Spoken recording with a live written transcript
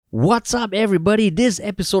What's up, everybody? This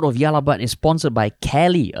episode of YLB is sponsored by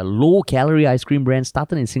Cali, a low-calorie ice cream brand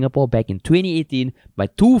started in Singapore back in 2018 by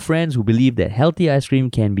two friends who believe that healthy ice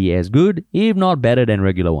cream can be as good, if not better, than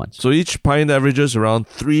regular ones. So each pint averages around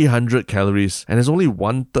 300 calories and has only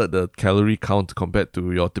 1/3 the calorie count compared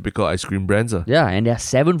to your typical ice cream brands. Yeah, and there are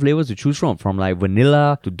 7 flavors to choose from like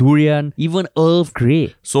vanilla to durian, even Earl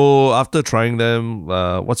Grey. So after trying them,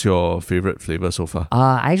 what's your favorite flavor so far?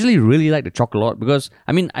 I actually really like the chocolate a lot because,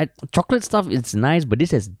 chocolate stuff, it's nice, but this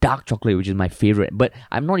has dark chocolate, which is my favorite. But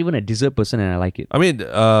I'm not even a dessert person and I like it. I'm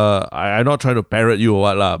not trying to parrot you or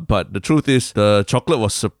what lah, but the truth is the chocolate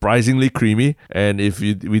was surprisingly creamy, and if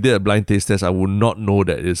we did a blind taste test, I would not know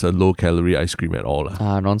that it's a low-calorie ice cream at all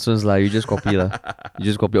lah. Nonsense lah, you just copy lah. You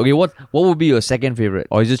just copy. Okay, what would be your second favorite?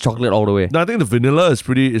 Or is it chocolate all the way? No, I think the vanilla is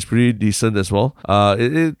pretty decent as well.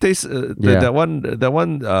 It tastes that one.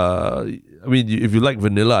 If you like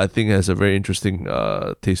vanilla, I think it has a very interesting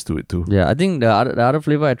taste to it too. Yeah, I think the other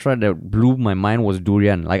flavor I tried that blew my mind was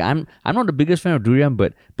durian. Like I'm not the biggest fan of durian,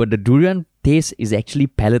 but the durian taste is actually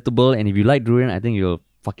palatable, and if you like durian, I think you'll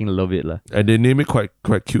fucking love it lah. And they name it quite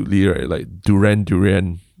cutely, right? Like Duran,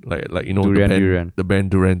 like you know Durian. the band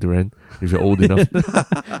Duran. If you're old enough.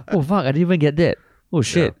 Oh fuck, I didn't even get that. Oh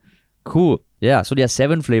shit. Yeah. Cool. Yeah, so there are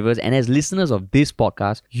 7 flavors, and as listeners of this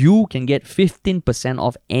podcast, you can get 15%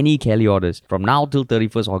 off any Cali orders from now till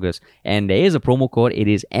 31st August. And there is a promo code, it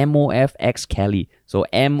is MOFXCali. So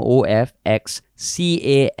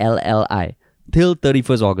MOFXCALLI till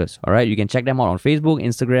 31st August. Alright, you can check them out on Facebook,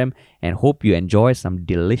 Instagram, and hope you enjoy some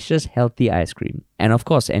delicious, healthy ice cream. And of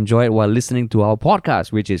course, enjoy it while listening to our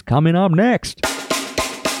podcast, which is coming up next.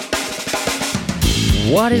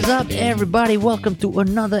 What is up, everybody? Welcome to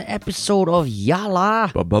another episode of Yala.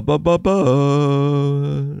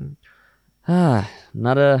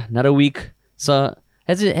 Another week. So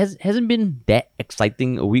hasn't been that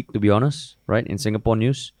exciting a week, to be honest, right? In Singapore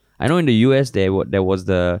news, I know in the US there was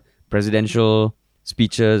the presidential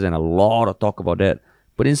speeches and a lot of talk about that.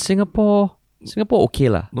 But in Singapore okay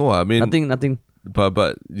lah. No, I mean nothing.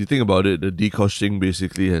 But you think about it, the Dee-Kosh thing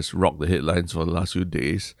basically has rocked the headlines for the last few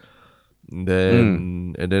days. And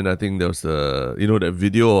then I think there was that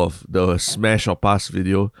video of the smash or pass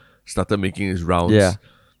video started making its rounds. Yeah.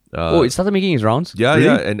 It started making its rounds? Yeah, really?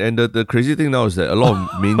 yeah. And the crazy thing now is that a lot of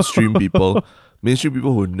mainstream people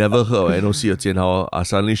who never heard of NOC or Jian Hao are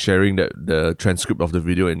suddenly sharing the transcript of the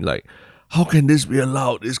video and like, how can this be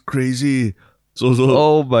allowed? It's crazy. So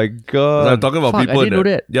oh my god. I'm talking about people I didn't know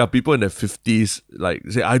that. Yeah, people in their 50s like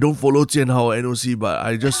say, I don't follow Jian Hao or NOC, but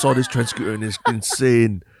I just saw this transcript and it's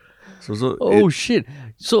insane. Shit.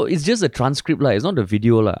 So it's just a transcript lah. It's not the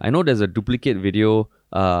video lah. I know there's a duplicate video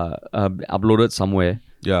uploaded somewhere.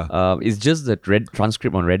 Yeah. It's just the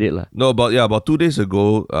transcript on Reddit lah. No, about 2 days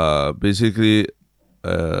ago, basically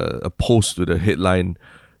a post with a headline,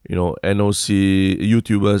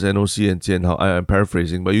 YouTubers NOC and Jian Hao. I'm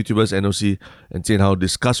paraphrasing, but YouTubers NOC and Jian Hao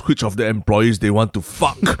discuss which of the employees they want to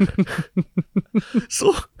fuck.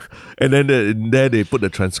 So, and then there they put the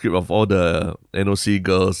transcript of all the NOC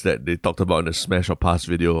girls that they talked about in the Smash or Pass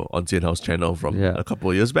video on Jian Hao's channel from a couple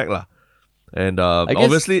of years back lah. And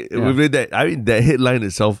obviously, with that, that headline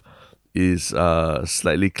itself is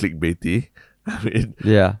slightly clickbaity.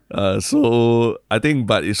 So I think,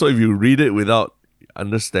 so if you read it without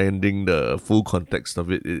understanding the full context of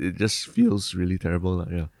it, it just feels really terrible.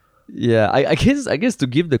 I guess to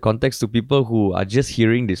give the context to people who are just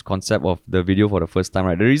hearing this concept of the video for the first time,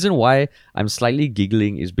 right? The reason why I'm slightly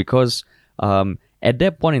giggling is because at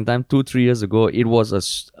that point in time, 2-3 years ago, it was a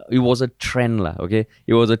trend lah. Okay,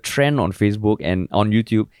 it was a trend on Facebook and on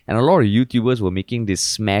YouTube, and a lot of YouTubers were making this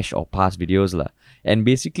smash or pass videos lah. And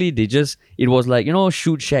basically, it was like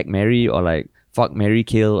shoot, shack, marry, or like fuck, marry,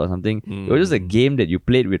 kill or something. It was just a game that you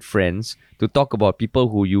played with friends to talk about people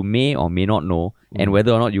who you may or may not know and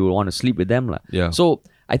whether or not you will want to sleep with them lah. Yeah. So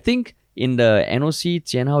I think in the NOC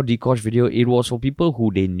Jian Hao Dee-Kosh video, it was for people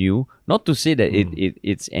who they knew. Not to say that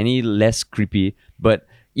it's any less creepy, but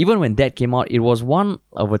even when that came out, it was one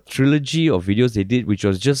of a trilogy of videos they did, which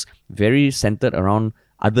was just very centered around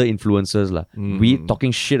other influencers lah. We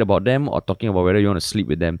talking shit about them or talking about whether you want to sleep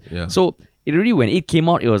with them. Yeah. So it really, when it came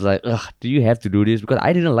out, it was like, ugh, do you have to do this? Because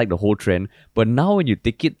I didn't like the whole trend. But now when you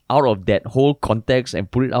take it out of that whole context and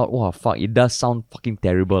put it out, oh fuck, it does sound fucking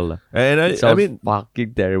terrible. And I mean,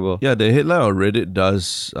 fucking terrible. Yeah, the headline on Reddit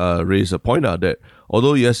does raise a point out that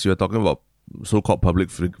although yes, you're talking about so-called public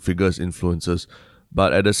figures, influencers,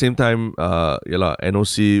 but at the same time,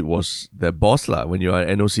 NOC was their boss lah. When you are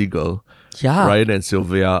an NOC girl, Ryan and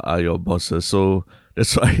Sylvia are your bosses. So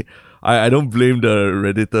that's why I don't blame the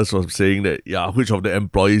Redditors for saying that, which of the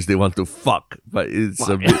employees they want to fuck. But it's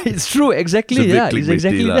a bit... It's true, exactly. It's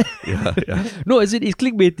exactly lah. that. No, it's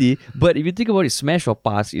clickbaity, but if you think about it, smash or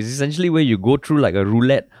pass is essentially where you go through like a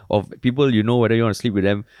roulette of people, whether you want to sleep with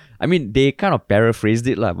them. I mean, they kind of paraphrased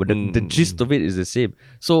it, but the gist of it is the same.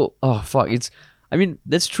 So,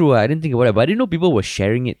 that's true. I didn't think about it, but I didn't know people were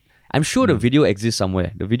sharing it. I'm sure the video exists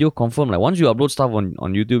somewhere. The video confirmed, once you upload stuff on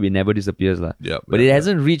YouTube, it never disappears. But it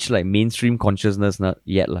hasn't reached mainstream consciousness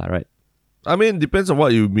yet, right? I mean, it depends on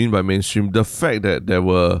what you mean by mainstream. The fact that there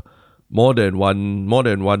were more than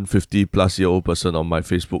 150 plus year old person on my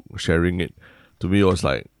Facebook sharing it, to me was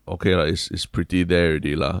like, okay, it's pretty there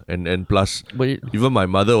already. And plus, even my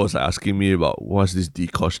mother was asking me about what's this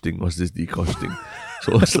Dcosh thing.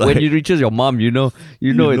 So it's when it reaches your mom, you know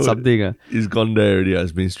it's something. It's gone there already.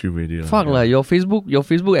 It's mainstream already. Fuck your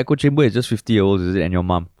Facebook echo chamber is just 50 years old, is it? And your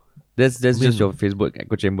mom. That's just your Facebook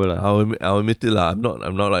echo chamber. I'll admit it. I'm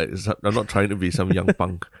not trying to be some young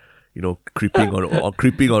punk, creeping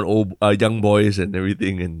on old young boys and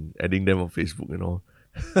everything and adding them on Facebook and all.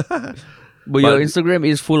 But your Instagram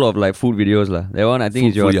is full of food videos. That one I think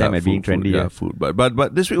is your time at being trendy. Food.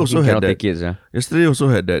 But this week also had that. Yesterday also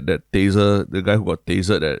had that taser, the guy who got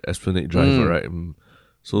tasered at Esplanade Drive, right?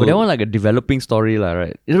 So but that one a developing story,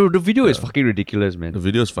 right? The video is fucking ridiculous, man. The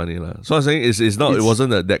video is funny, So I was saying it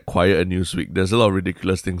wasn't that quiet a news week. There's a lot of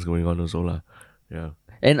ridiculous things going on also, Yeah.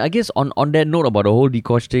 And I guess on that note about the whole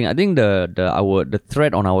Dcosh thing, I think the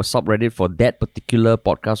thread on our subreddit for that particular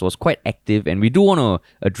podcast was quite active, and we do want to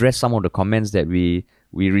address some of the comments that we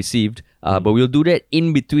received. But we'll do that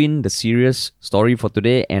in between the serious story for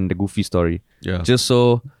today and the goofy story. Yeah. Just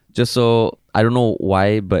so I don't know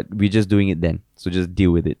why, but we're just doing it then. So just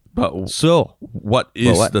deal with it. But what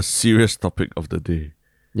is the serious topic of the day?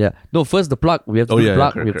 Yeah. No, first the plug. We have to do the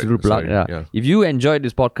plug. We have to do the plug. Yeah. If you enjoyed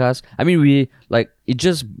this podcast, I mean, it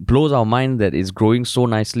just blows our mind that it's growing so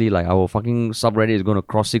nicely. Our fucking subreddit is going to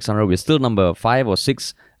cross 600. We're still number 5 or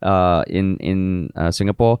 6 in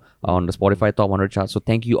Singapore on the Spotify Top 100 chart. So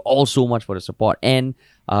thank you all so much for the support. And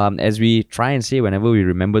as we try and say whenever we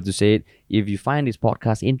remember to say it, if you find this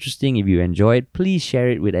podcast interesting, if you enjoy it, please share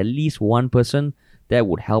it with at least one person. That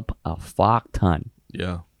would help a fuck ton.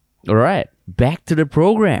 Yeah. All right, back to the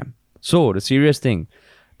program. So, the serious thing.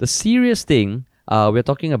 We're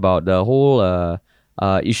talking about the whole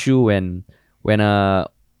issue when a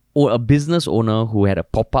business owner who had a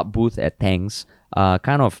pop-up booth at Tangs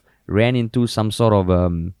kind of ran into some sort of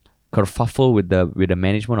kerfuffle with the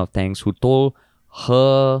management of Tangs, who told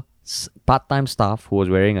her part-time staff who was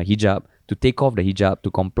wearing a hijab to take off the hijab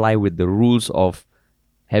to comply with the rules of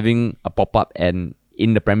having a pop-up and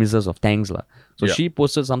in the premises of Tangs. So she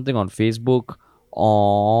posted something on Facebook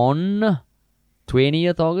on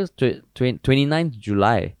 20th August, 29th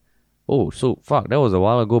July. Oh, so fuck, that was a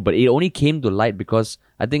while ago. But it only came to light because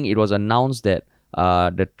I think it was announced that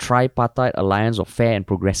the Tripartite Alliance of Fair and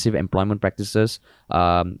Progressive Employment Practices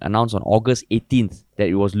announced on August 18th that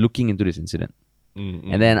it was looking into this incident.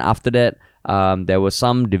 And then after that, there were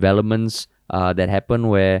some developments that happened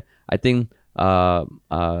where I think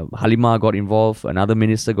Halima got involved, another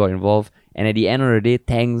minister got involved, and at the end of the day,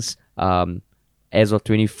 Tangs, as of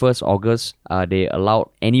 21st August, they allowed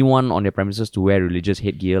anyone on their premises to wear religious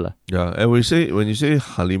headgear. Yeah, and when you say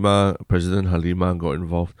Halima, President Halima got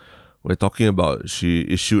involved, we're talking about she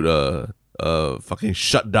issued a fucking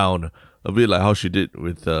shutdown, a bit like how she did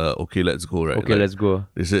with OK Let's Go, right? Okay, Let's Go.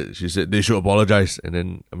 She said they should apologize, and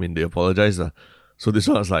then they apologized. So this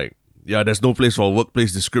one was like, there's no place for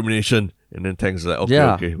workplace discrimination. And then Tangs is like,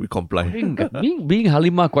 okay, we comply. Being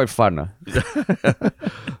Halima quite fun.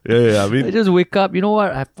 Yeah. I mean, I just wake up, you know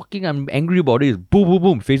what? I'm angry about it. Boom, boom,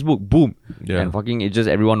 boom. Facebook, boom. Yeah. And it just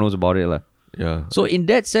everyone knows about it. Yeah. So in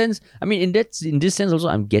that sense, in this sense also,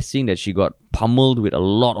 I'm guessing that she got pummeled with a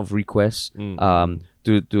lot of requests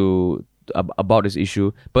to about this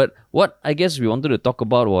issue. But what I guess we wanted to talk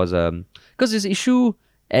about was because this issue,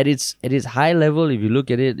 at its high level, if you look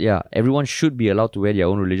at it, everyone should be allowed to wear their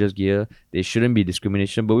own religious gear. There shouldn't be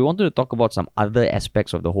discrimination. But we wanted to talk about some other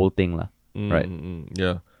aspects of the whole thing, right?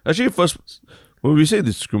 Yeah. Actually, first, when we say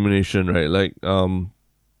discrimination, right?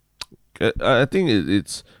 I think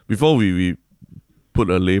it's before we put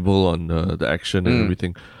a label on the action and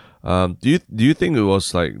everything. Do you think it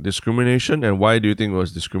was discrimination, and why do you think it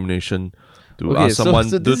was discrimination to ask someone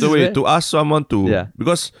to ask someone to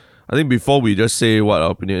because I think before we just say what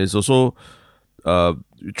our opinion is, also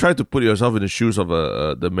you try to put yourself in the shoes of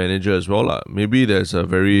the manager as well. Maybe there's a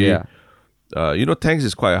very Tangs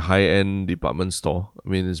is quite a high-end department store.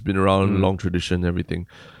 It's been around, long tradition, everything.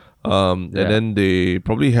 And then they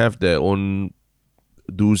probably have their own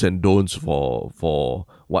do's and don'ts for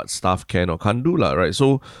what staff can or can't do, lah, right?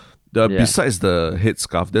 So besides the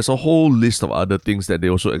headscarf, there's a whole list of other things that they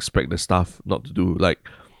also expect the staff not to do. Like,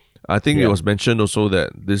 I think it was mentioned also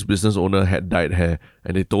that this business owner had dyed hair,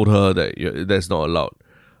 and they told her that that's not allowed.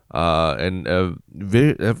 And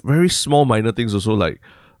very small minor things also, like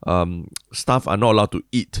staff are not allowed to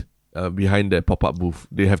eat behind their pop-up booth.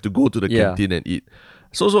 They have to go to the canteen and eat.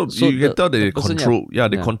 So you can tell that they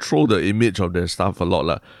control the image of their staff a lot,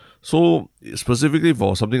 lah. So specifically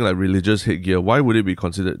for something like religious headgear, why would it be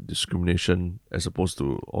considered discrimination as opposed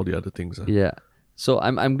to all the other things? Yeah. So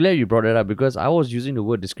I'm glad you brought that up, because I was using the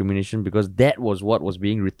word discrimination because that was what was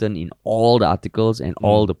being written in all the articles and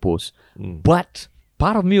all the posts. But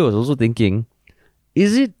part of me was also thinking,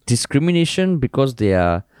 is it discrimination because they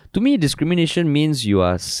are... To me, discrimination means you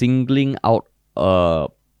are singling out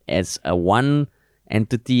as a one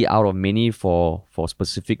entity out of many for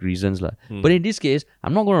specific reasons. But in this case,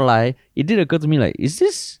 I'm not going to lie, it did occur to me like, is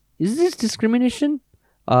this discrimination?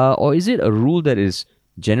 Or is it a rule that is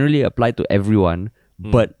generally applied to everyone,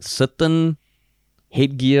 but certain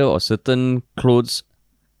headgear or certain clothes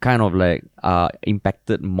kind of like are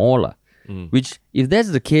impacted more? Which, if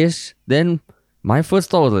that's the case, then my first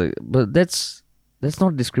thought was like, but that's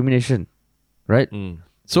not discrimination, right?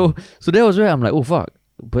 So that was where I'm like, oh fuck.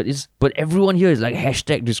 But everyone here is like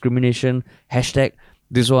hashtag discrimination, hashtag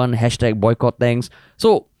this one, hashtag boycott Tangs.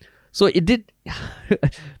 So it did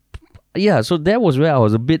so that was where I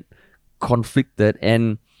was a bit conflicted.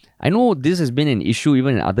 And I know this has been an issue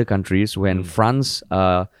even in other countries when France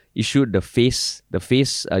issued the face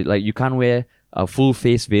like you can't wear full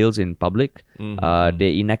face veils in public.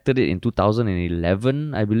 They enacted it in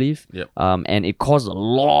 2011, I believe. And it caused a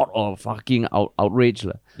lot of fucking outrage.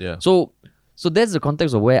 So that's the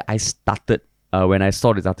context of where I started when I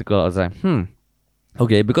saw this article. I was like,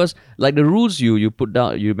 okay, because like the rules you put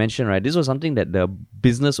down, you mentioned, right? This was something that the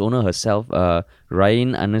business owner herself,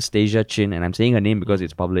 Ryan Anastasia Chin, and I'm saying her name because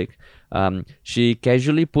it's public. She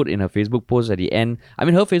casually put in her Facebook post at the end. I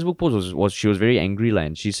mean, her Facebook post was she was very angry,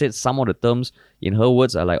 and she said some of the terms in her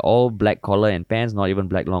words are like all black collar and pants, not even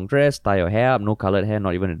black long dress, tie your hair up, no colored hair,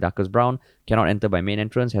 not even the darkest brown, cannot enter by main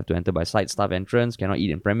entrance, have to enter by side staff entrance, cannot eat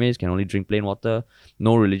in premise, can only drink plain water,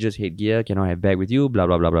 no religious headgear, cannot have bag with you, blah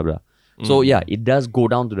blah blah blah blah. So yeah, it does go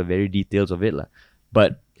down to the very details of it,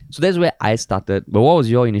 but so that's where I started. But what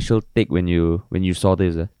was your initial take when you saw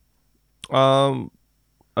this?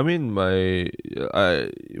 I mean,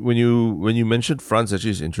 when you mentioned France,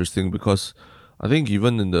 actually is interesting because I think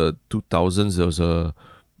even in the 2000s there was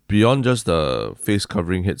beyond just the face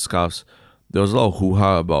covering headscarves, there was a lot of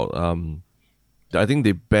hoo-ha about I think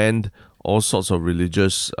they banned all sorts of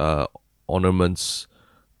religious ornaments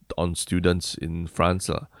on students in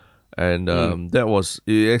France, and that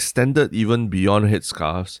it extended even beyond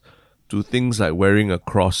headscarves to things like wearing a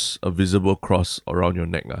visible cross around your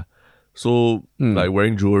neck. So like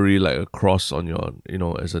wearing jewelry like a cross on your,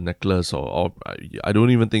 as a necklace, or I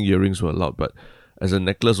don't even think earrings were allowed, but as a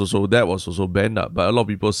necklace also, that was also banned up. But a lot of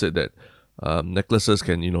people said that necklaces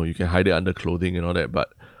can, you can hide it under clothing and all that,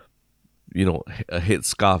 but a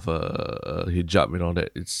headscarf, a hijab and all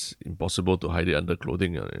that, it's impossible to hide it under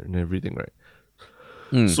clothing and everything, right?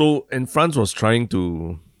 So, and France was trying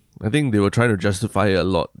to, I think they were trying to justify it a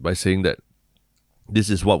lot by saying that this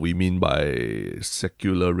is what we mean by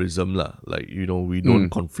secularism, like, we don't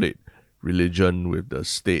conflate religion with the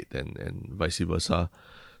state and vice versa.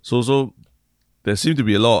 So there seem to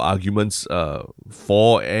be a lot of arguments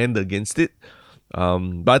for and against it.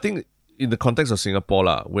 But I think in the context of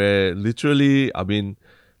Singapore, where literally, I mean,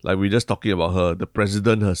 like we're just talking about her, the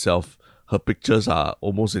president herself, her pictures are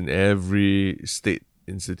almost in every state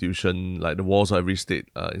institution, like the walls of every state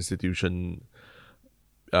institution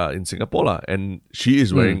in Singapore, and she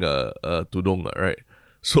is wearing a tudung, right?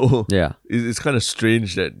 So yeah, it's kind of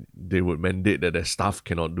strange that they would mandate that their staff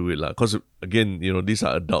cannot do it, because again, these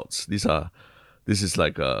are adults. This is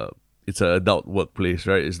like it's an adult workplace,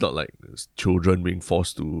 right? It's not like children being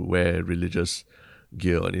forced to wear religious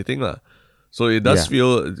gear or anything, So it does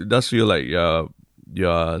feel like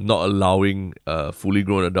you're not allowing a fully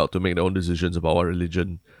grown adult to make their own decisions about what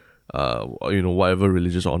religion, whatever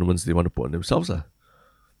religious ornaments they want to put on themselves, So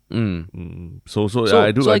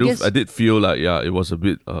I did feel like it was a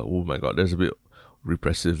bit oh my god, that's a bit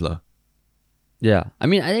repressive, Yeah, I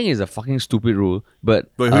mean, I think it's a fucking stupid rule,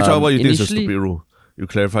 but Richard, what do you think is a stupid rule? You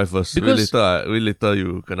clarify first. Because later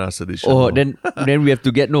you can answer this. Then we have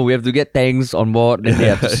to get Tangs on board. Then they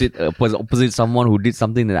have to sit opposite someone who did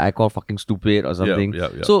something that I call fucking stupid or something. Yeah.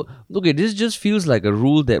 So okay, this just feels like a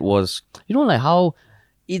rule that was, like how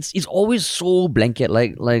it's always so blanket.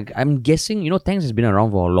 Like I'm guessing, Tangs has been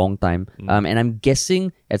around for a long time. And I'm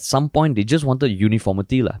guessing at some point they just wanted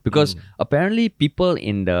uniformity lah. Because apparently people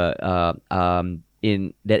in the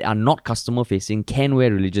in that are not customer facing can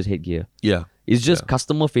wear religious headgear. Yeah. It's just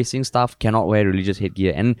customer facing staff cannot wear religious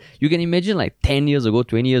headgear. And you can imagine like 10 years ago,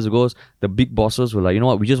 20 years ago, the big bosses were like, you know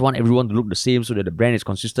what, we just want everyone to look the same so that the brand is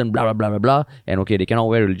consistent, blah, blah, blah, blah, blah. And okay, they cannot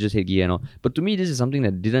wear religious headgear and all. But to me, this is something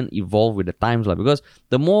that didn't evolve with the times, because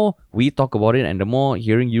the more we talk about it and the more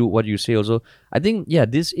hearing what you say also, I think,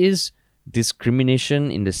 this is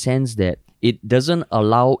discrimination in the sense that it doesn't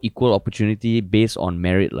allow equal opportunity based on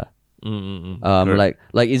merit lah.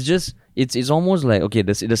 Like it's just it's almost like, okay,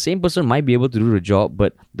 the same person might be able to do the job,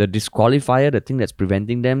 but the disqualifier, the thing that's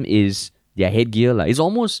preventing them, is their headgear. Like it's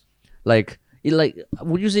almost like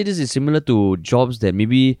would you say this is similar to jobs that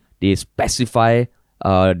maybe they specify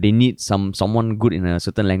they need someone good in a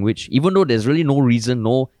certain language, even though there's really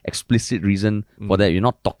no explicit reason for that. You're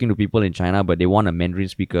not talking to people in China, but they want a Mandarin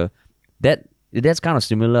speaker. That's kind of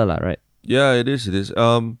similar, right? Yeah, it is.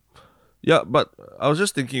 Yeah, but I was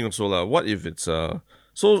just thinking also, what if it's so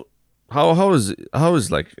how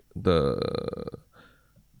is like the,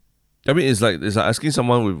 I mean, it's like asking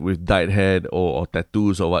someone with dyed hair or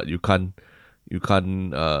tattoos or what, you can't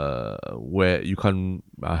wear, you can't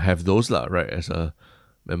have those right, as a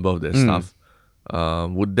member of their staff.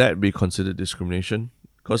 Would that be considered discrimination?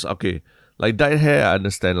 Because okay, like dyed hair I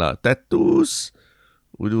understand tattoos,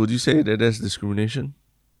 would you say that that's discrimination?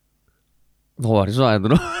 Oh, this one I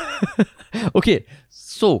don't know. Okay,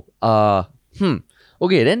 so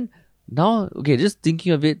okay, then now, okay, just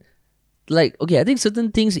thinking of it, like, okay, I think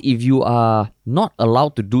certain things, if you are not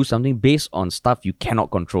allowed to do something based on stuff you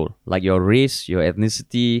cannot control, like your race, your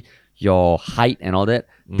ethnicity, your height and all that,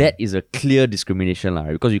 that is a clear discrimination,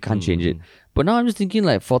 right? Because you can't change it. But now I'm just thinking,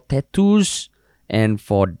 like, for tattoos and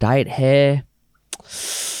for dyed hair,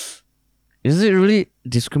 is it really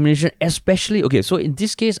discrimination? Especially, okay, so in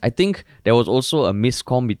this case, I think there was also a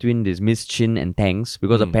miscomm between this Miss Chin and Tangs,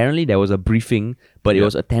 because apparently there was a briefing, but it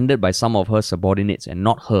was attended by some of her subordinates and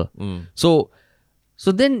not her. So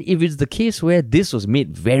then if it's the case where this was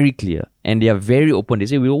made very clear and they are very open, they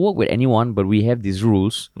say we will work with anyone, but we have these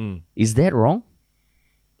rules, is that wrong?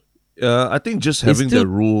 I think just having the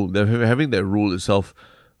rule, having that rule itself,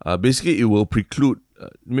 basically it will preclude,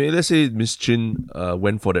 let's say Miss Chin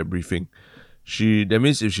went for that briefing. That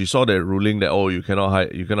means if she saw that ruling that you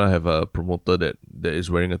cannot have a promoter that is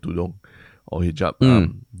wearing a tudong or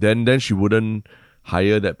hijab, then she wouldn't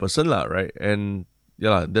hire that person right? And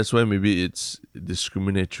that's why maybe it's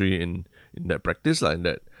discriminatory in that practice in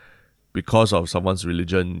that because of someone's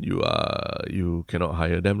religion you cannot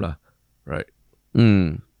hire them right?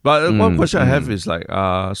 But one question I have is like,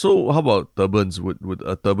 so how about turbans? Would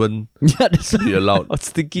a turban be allowed? I was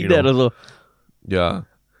thinking that also. Yeah.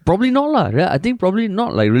 Probably not lah. Yeah, I think probably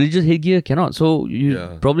not. Like religious headgear cannot. So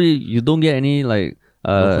you don't get any like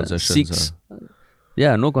no concessions, Sikhs.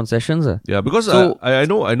 Yeah, no concessions. Yeah, because I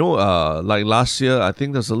know like last year I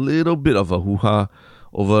think there's a little bit of a hoo-ha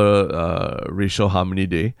over Racial Harmony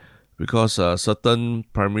Day, because certain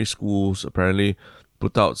primary schools apparently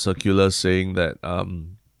put out circulars saying that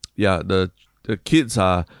the kids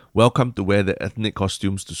are welcome to wear their ethnic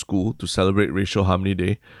costumes to school to celebrate Racial Harmony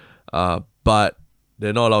Day, but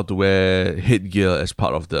they're not allowed to wear headgear as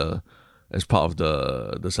part of the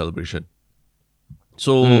celebration.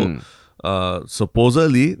 So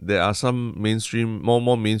supposedly there are some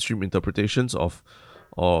more mainstream interpretations of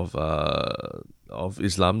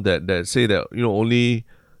Islam that say that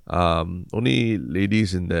only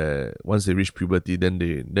ladies once they reach puberty then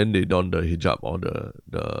they don the hijab or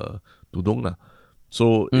the tudong .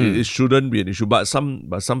 So it shouldn't be an issue, but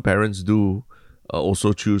some parents do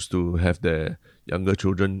also choose to have their younger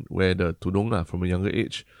children wear the tudong from a younger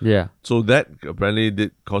age. Yeah. So that apparently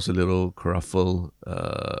did cause a little kerfuffle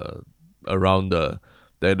around the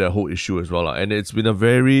whole issue as well. And it's been a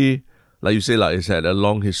very, like you say, it's had a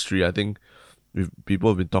long history. I think people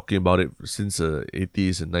have been talking about it since the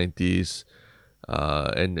 80s and 90s.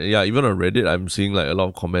 And even on Reddit, I'm seeing like a lot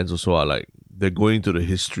of comments also are like, they're going to the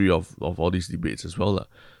history of all these debates as well.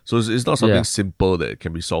 So it's not something simple that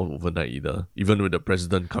can be solved overnight either. Even with the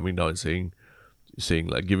president coming down and saying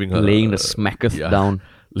like giving her laying the smacketh down,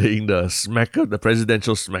 laying the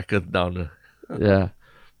presidential smacketh down. Yeah.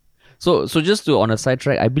 So just on a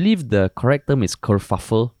sidetrack, I believe the correct term is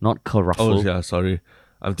kerfuffle, not kerfuffle. Oh yeah, sorry.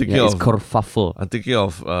 I'm thinking it's kerfuffle. I'm thinking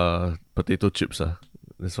of potato chips.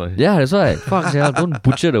 That's why. Yeah, that's why. Fuck yeah, don't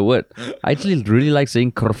butcher the word. I actually really like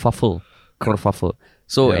saying kerfuffle.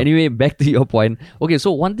 So anyway, back to your point. Okay,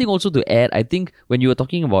 so one thing also to add, I think when you were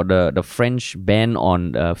talking about the French ban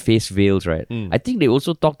on face veils, right? I think they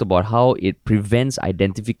also talked about how it prevents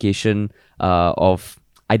identification of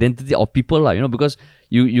identity of people, because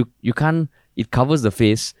you can't. It covers the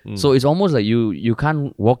face, so it's almost like you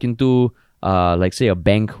can't walk into like say a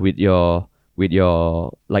bank with your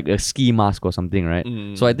like a ski mask or something, right?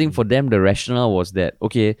 So I think for them the rationale was that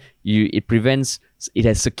okay, it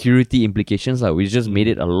has security implications, which just made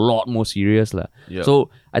it a lot more serious. Yep.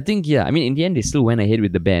 So I think in the end they still went ahead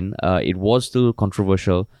with the ban. It was still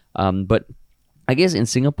controversial. But I guess in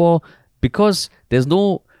Singapore, because there's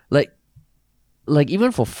no like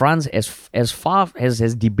even for France, as far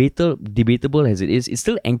as debatable as it is, it's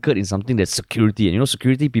still anchored in something that's security. And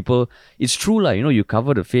security people, it's true you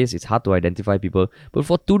cover the face, it's hard to identify people. But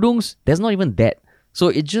for tudungs, there's not even that. So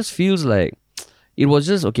it just feels like it was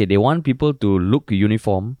just okay. They want people to look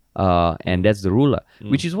uniform, and that's the rule.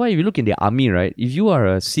 Which is why if you look in the army, right, if you are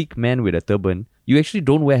a Sikh man with a turban, you actually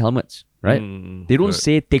don't wear helmets, right? They don't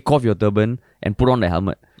say take off your turban and put on the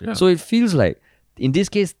helmet. Yeah. So it feels like in this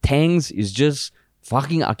case, Tangs is just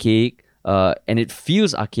fucking archaic, and it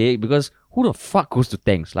feels archaic because who the fuck goes to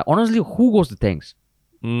Tangs? Like honestly, who goes to Tangs?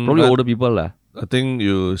 Probably older people I think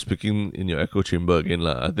you're speaking in your echo chamber again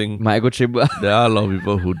I think my echo chamber. there are a lot of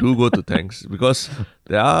people who do go to Tangs because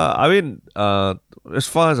there are. I mean, as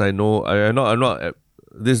far as I know, I'm not.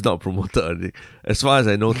 This is not promoted already. As far as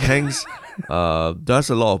I know, Tangs does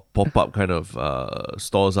a lot of pop-up kind of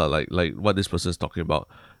stores like what this person is talking about.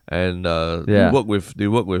 And they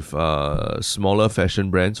work with smaller fashion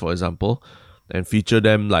brands, for example, and feature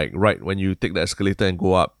them like right when you take the escalator and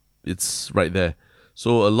go up, it's right there.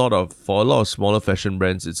 So for a lot of smaller fashion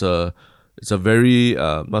brands, it's a very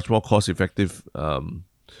much more cost effective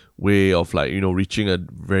way of reaching a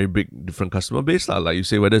very big different customer base like you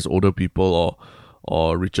say, whether it's older people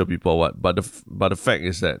or richer people or what. But the fact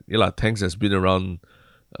is that Tangs has been around.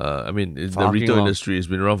 The retail industry has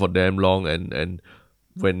been around for damn long, and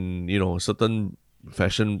when certain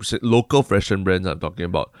local fashion brands I'm talking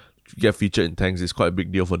about get featured in Tangs, is quite a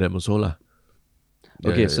big deal for them also lah.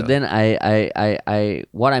 Then I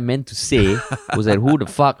what I meant to say was that who the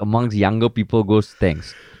fuck amongst younger people goes to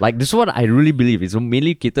Tangs? Like this is what I really believe. It's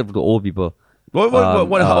mainly catered to old people.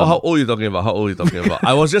 How old are you talking about?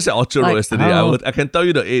 I was just at Orchard Road yesterday. I can tell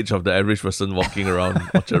you the age of the average person walking around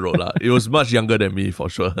Orchard Road lah. It was much younger than me for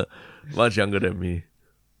sure. Much younger than me.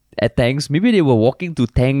 At Tangs, maybe they were walking to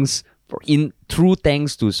Tangs through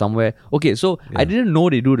Tangs to somewhere. Okay, so I didn't know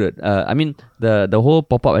they do that. The whole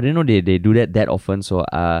pop-up, I didn't know they do that often. So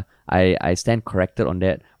I stand corrected on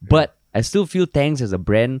that. But I still feel Tangs as a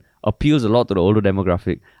brand appeals a lot to the older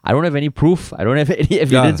demographic. I don't have any proof. I don't have any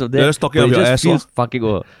evidence of that. You're just talking out your ass. Feels fucking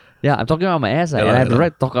old. Yeah, I'm talking about my ass, and I have the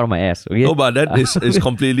right to talk out of my ass. Okay? No, but that is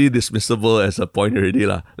completely dismissible as a point already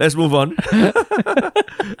lah. Let's move on.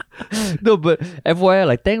 No, but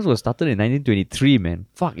FYI, Tangs was started in 1923, man.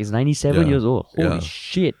 Fuck, it's 97 years old. Holy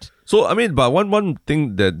shit. So, but one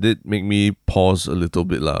thing that did make me pause a little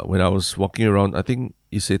bit when I was walking around, I think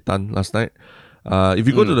Isetan last night. If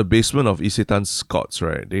you go to the basement of Isetan Scott's,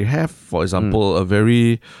 right, they have, for example,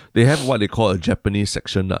 they have what they call a Japanese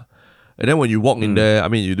section. And then when you walk in there,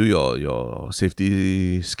 you do your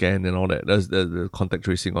safety scan and all that. That's the contact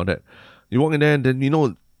tracing, all that. You walk in there and then,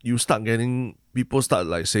 you start getting, people start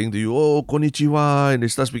saying to you, oh, konnichiwa, and they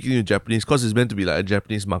start speaking in Japanese because it's meant to be like a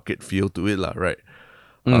Japanese market feel to it, right?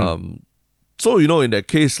 So, in that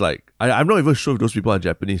case, I'm not even sure if those people are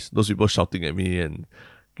Japanese. Those people shouting at me and,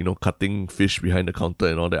 cutting fish behind the counter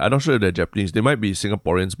and all that. I'm not sure if they're Japanese. They might be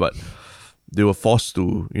Singaporeans, but they were forced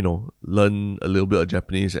to, learn a little bit of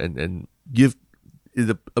Japanese and give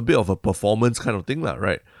it a bit of a performance kind of thing,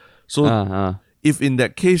 right? So if in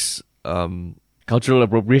that case... cultural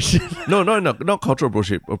appropriation. No, not cultural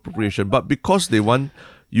appropriation, but because they want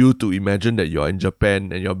you to imagine that you're in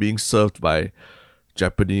Japan and you're being served by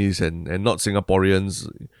Japanese and not Singaporeans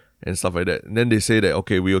and stuff like that. And then they say that,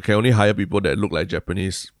 okay, we can only hire people that look like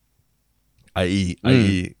Japanese,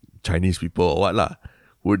 i.e. Chinese people or what lah.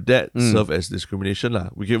 Would that serve as discrimination lah?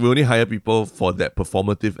 We only hire people for that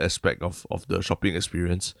performative aspect of the shopping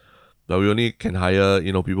experience. But we only can hire,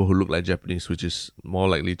 people who look like Japanese, which is more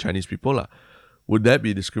likely Chinese people lah. Would that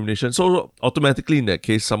be discrimination? So automatically in that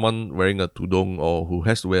case, someone wearing a tudung or who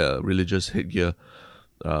has to wear a religious headgear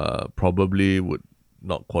probably would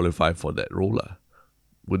not qualify for that role lah.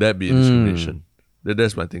 Would that be discrimination?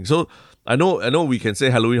 That's my thing. So I know we can say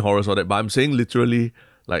Halloween horrors or that, but I'm saying literally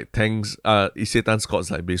Tangs, Isetan Scott's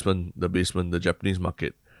the Japanese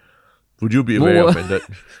market. Would you be very offended?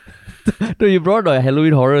 No, you brought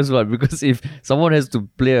Halloween horrors one because if someone has to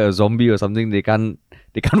play a zombie or something, they can't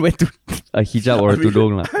they can't wear a hijab or a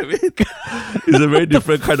tudung lah. I mean, it's a very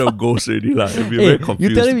different kind of ghost already lah. It'll be very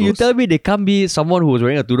confused. You tell me they can't be someone who was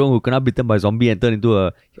wearing a tudung who cannot bitten by a zombie and turn into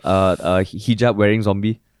a hijab wearing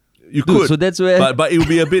zombie. You could, so that's where. But it will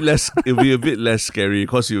be a bit less. It will be a bit less scary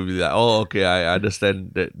because you'll be like, oh, okay, I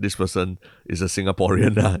understand that this person is a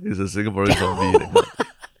Singaporean. Is a Singaporean zombie.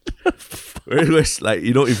 Whereas, like,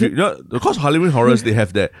 if because Halloween horrors they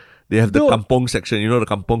have the kampong section. The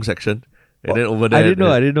kampong section, and then over there I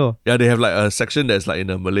didn't know. Yeah, they have like a section that's like in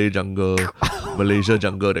a Malay jungle, Malaysia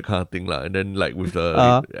jungle, that kind of thing lah. And then like with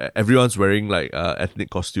the everyone's wearing like ethnic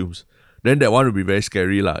costumes. Then that one would be very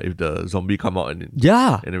scary lah if the zombie come out and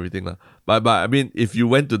everything lah. But I mean, if you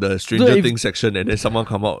went to the Stranger Things section and then someone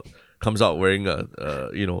comes out wearing a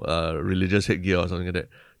religious headgear or something like that,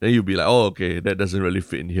 then you'll be like, oh, okay, that doesn't really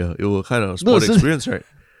fit in here. It will kind of spoil the experience, right?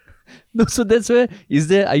 No, so that's where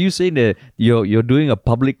are you saying that you're doing a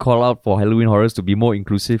public call out for Halloween horrors to be more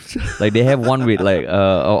inclusive? Like they have one with like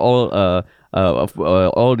all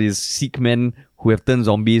these Sikh men who have turned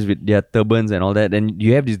zombies with their turbans and all that. Then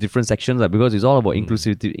you have these different sections because it's all about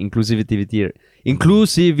inclusivity.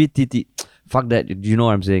 Fuck that. Do you know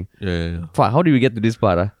what I'm saying? Yeah. Fuck, how do we get to this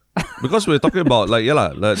part? Because we're talking about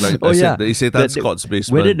the Satan Scott's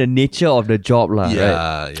basement. Whether the nature of the job right?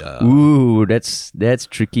 Yeah. Ooh, that's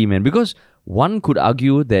tricky, man. Because one could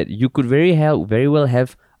argue that you could very well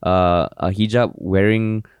have a hijab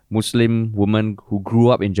wearing Muslim woman who grew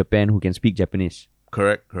up in Japan who can speak Japanese.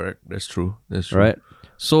 Correct. That's true. Right?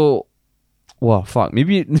 So, wow, fuck.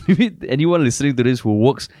 Maybe anyone listening to this who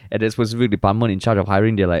works at that specific department in charge of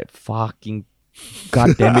hiring, they're like, fucking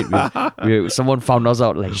god damn it. Someone found us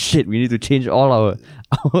out. Like, shit, we need to change all our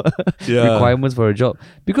requirements for a job.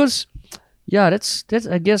 Because, that's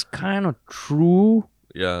I guess kind of true.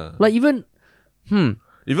 Yeah. Like even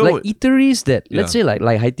like eateries that let's say like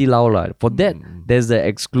Hai Di Lao lah. For that, there's the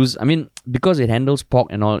exclusive. I mean, because it handles pork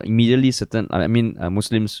and all, immediately certain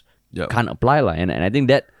Muslims can't apply lah. And I think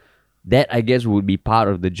that I guess would be part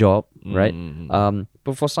of the job, right?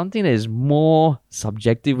 But for something that is more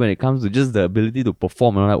subjective when it comes to just the ability to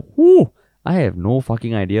perform, and I'm like, whoo, I have no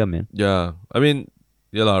fucking idea, man. Yeah, I mean,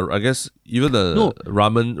 I guess even the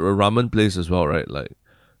ramen place as well, right? Like.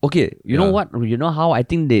 Okay, you know what? You know how I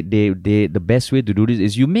think they the best way to do this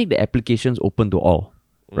is you make the applications open to all,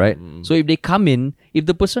 right? So if they come in, if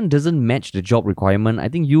the person doesn't match the job requirement, I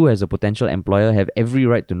think you as a potential employer have every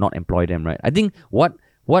right to not employ them, right? I think what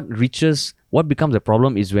becomes a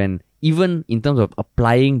problem is when even in terms of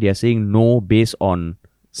applying, they are saying no based on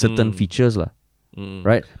certain features lah.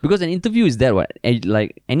 Right? Because an interview is that what?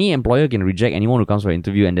 Like any employer can reject anyone who comes for an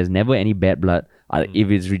interview and there's never any bad blood if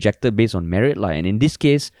it's rejected based on merit. And in this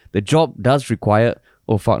case, the job does require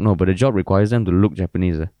but the job requires them to look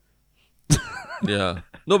Japanese. Yeah.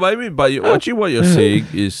 No, but I mean, actually what you're saying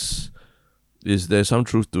is there's some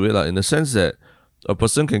truth to it, in the sense that a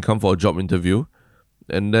person can come for a job interview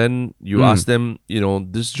and then you ask them,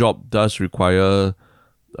 this job does require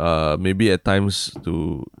maybe at times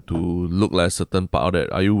to look like a certain part of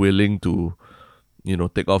that. Are you willing to,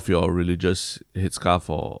 take off your religious headscarf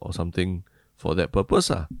or something for that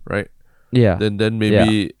purpose, right? Yeah. Then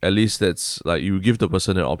maybe at least that's like you give the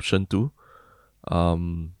person an option to.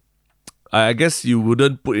 I guess you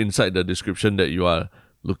wouldn't put inside the description that you are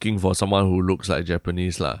looking for someone who looks like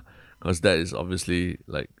Japanese because that is obviously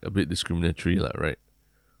like a bit discriminatory right?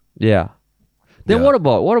 Yeah. Then what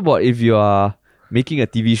about if you are making a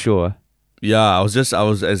TV show? Yeah, I was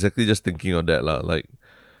exactly just thinking of that like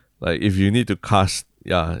if you need to cast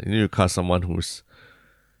someone who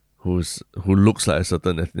looks like a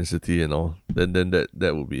certain ethnicity and all, then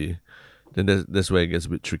that would be that's where it gets a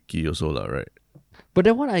bit tricky also right? But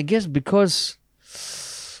that one, I guess, because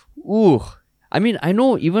I mean, I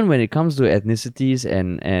know even when it comes to ethnicities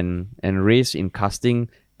and race in casting,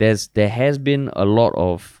 there has been a lot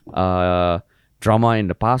of drama in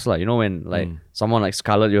the past, when someone like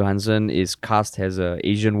Scarlett Johansson is cast as a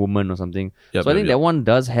Asian woman or something. I think that one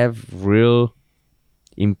does have real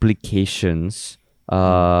implications.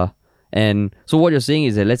 And so what you're saying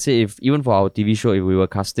is that, let's say if even for our TV show, if we were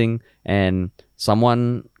casting and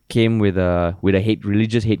someone came with a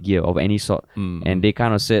religious headgear of any sort, and they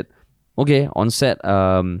kind of said, okay, on set,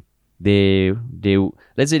 they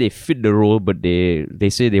let's say they fit the role, but they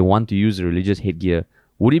say they want to use the religious headgear.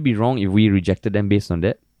 Would it be wrong if we rejected them based on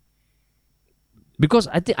that? Because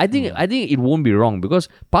I think it won't be wrong, because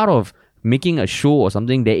part of making a show or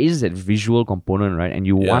something, there is that visual component, right? And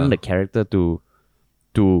you want the character to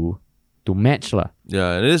match lah.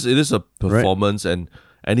 Yeah, it is a performance, right? And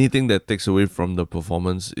anything that takes away from the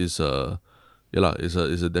performance is a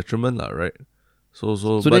detriment lah, right? So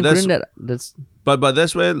but then But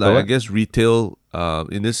that's where like I what? guess retail,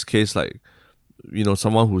 in this case, like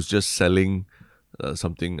someone who's just selling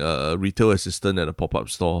something, a retail assistant at a pop-up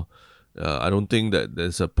store. I don't think that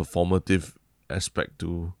there's a performative aspect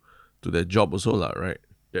to their job also lah, right?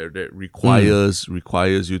 That requires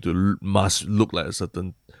you to must look like a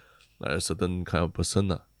certain kind of person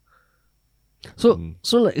lah. So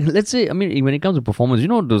like, let's say, I mean, when it comes to performance,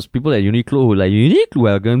 those people at Uniqlo who like, Uniqlo,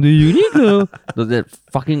 welcome to Uniqlo. that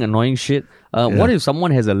fucking annoying shit. What if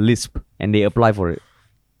someone has a lisp and they apply for it?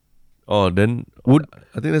 Oh, then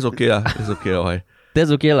I think that's okay lah. That's okay, why?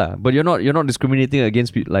 That's okay lah. But you're not discriminating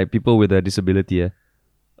against like people with a disability, yeah?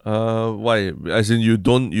 Why? As in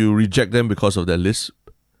you reject them because of their lisp?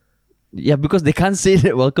 Yeah, because they can't say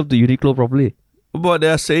that welcome to Uniqlo properly. But they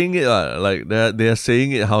are saying it like they are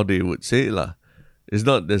saying it how they would say it lah. It's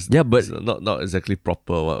not but it's not exactly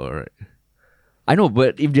proper, right? I know,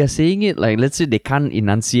 but if they're saying it like, let's say they can't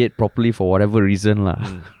enunciate properly for whatever reason lah,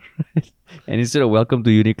 and instead of welcome to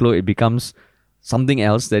Uniqlo, it becomes something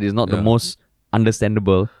else that is not the most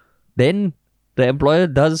understandable, then the employer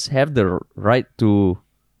does have the right to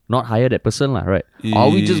not hire that person lah, right? Or are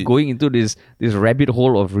we just going into this rabbit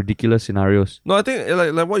hole of ridiculous scenarios? No, I think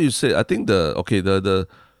like what you said, I think the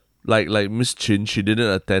like Miss Chin, she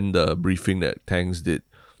didn't attend the briefing that Tangs did.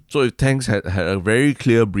 So if Tangs had a very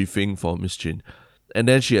clear briefing for Miss Chin, and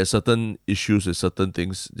then she had certain issues with certain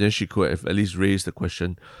things, then she could have at least raised the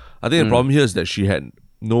question. I think the problem here is that she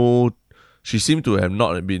seemed to have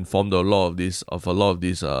not been informed of a lot of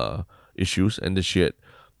these issues, and that she had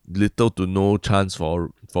little to no chance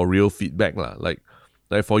for real feedback lah. Like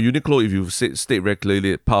for Uniqlo, if you state very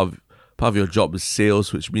clearly that part of your job is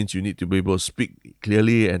sales, which means you need to be able to speak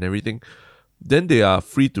clearly and everything, then they are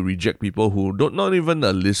free to reject people who not even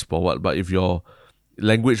a lisp or what, but if you're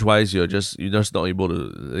language wise you're just not able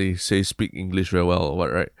to speak English very well or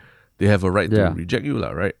what, right? They have a right to reject you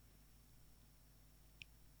lah, right?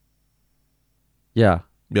 Yeah.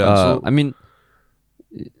 So I mean,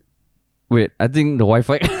 wait, I think the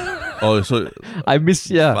Wi-Fi. Oh, so I missed.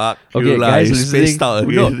 Yeah. Fuck okay, you guys, listening. Spaced out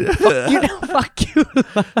again. No, fuck you.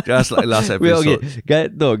 Just like last episode. Wait,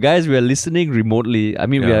 okay, guys, we are listening remotely. I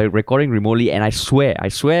mean, we are recording remotely, and I swear,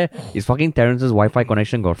 it's fucking Terrence's Wi-Fi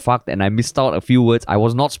connection got fucked, and I missed out a few words. I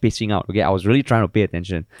was not spacing out. Okay, I was really trying to pay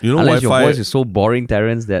attention. Unless your voice is so boring,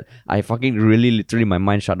 Terrence, that I fucking really, literally, my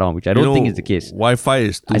mind shut down, which I don't think is the case. Wi-Fi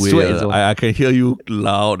is two-way. I can hear you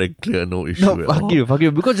loud and clear, no issue. No, fuck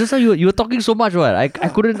you. Because just now you were talking so much, right? I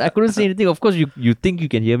couldn't say anything. Of course, you think you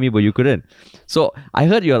can hear me, but you couldn't. So I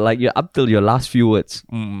heard you're up till your last few words.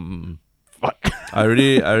 Fuck. I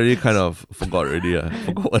already kind of forgot already. I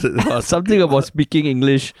forgot what it was. Something about speaking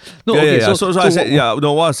English. No, So I said, what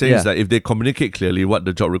I was saying is that if they communicate clearly what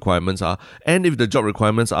the job requirements are, and if the job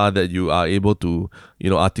requirements are that you are able to,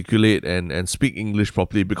 articulate and speak English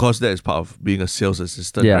properly, because that is part of being a sales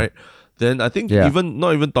assistant, right? Then I think even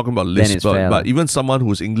not even talking about lisp, but even someone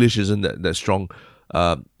whose English isn't that strong,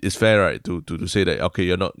 it's fair, right, to say that okay,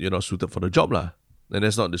 you're not suited for the job lah, and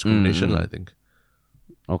that's not discrimination lah, I think.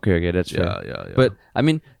 Okay, that's fair. Yeah. But I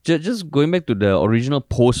mean, just going back to the original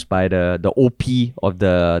post by the OP of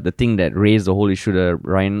the thing that raised the whole issue, the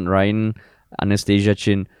Ryan Anastasia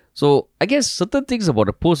Chin. So I guess certain things about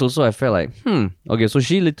the post also I felt like, okay, so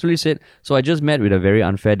she literally said, so I just met with a very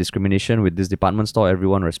unfair discrimination with this department store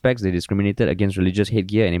everyone respects. They discriminated against religious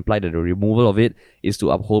headgear and implied that the removal of it is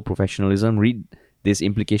to uphold professionalism. Read this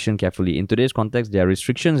implication carefully. In today's context, there are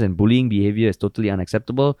restrictions and bullying behavior is totally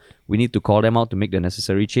unacceptable. We need to call them out to make the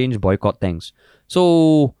necessary change. Boycott Tangs.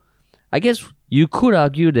 So I guess you could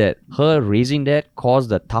argue that her raising that caused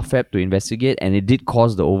the tough app to investigate, and it did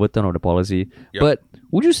cause the overturn of the policy. Yep. But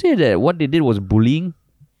would you say that what they did was bullying?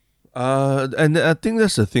 And I think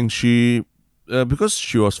that's the thing. She because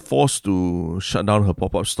she was forced to shut down her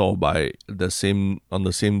pop-up store on the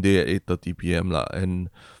same day at 8:30 p.m. lah, and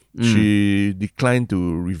she declined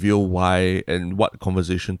to reveal why and what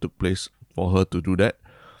conversation took place for her to do that.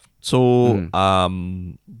 So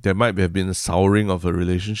there might have been a souring of a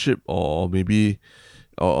relationship, or maybe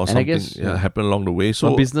or something happened along the way.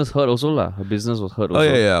 So her business hurt also lah. Her business was hurt also.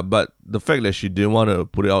 Oh yeah. But the fact that she didn't want to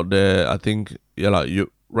put it out there, I think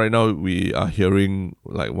right now we are hearing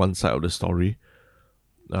like one side of the story,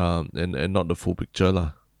 and not the full picture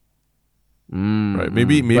lah. Right?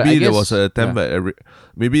 Maybe there was an attempt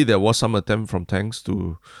maybe there was some attempt from Tangs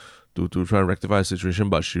to try and rectify the situation,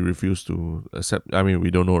 but she refused to accept. I mean,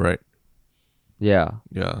 we don't know, right? Yeah.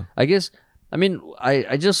 I guess. I mean,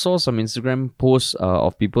 I just saw some Instagram posts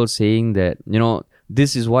of people saying that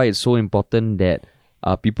this is why it's so important that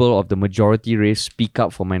people of the majority race speak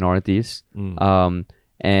up for minorities. And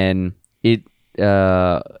it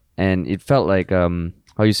and it felt like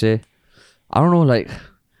how you say, I don't know, like,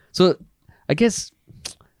 so I guess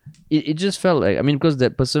it just felt like, I mean, because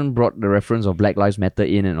that person brought the reference of Black Lives Matter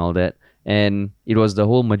in and all that, and it was the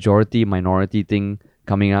whole majority minority thing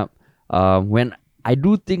coming up. When I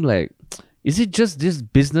do think, like, is it just this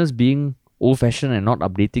business being old fashioned and not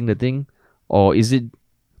updating the thing, or is it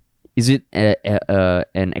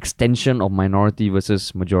an extension of minority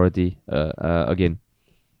versus majority again?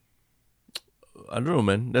 I don't know,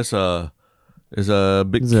 man. It's a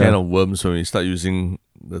big can of worms when we start using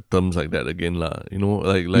the terms like that again, lah. You know,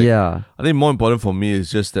 like yeah. I think more important for me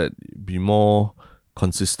is just that be more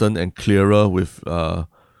consistent and clearer with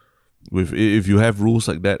if you have rules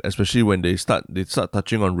like that, especially when they start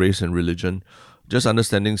touching on race and religion. Just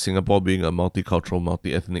understanding Singapore being a multicultural,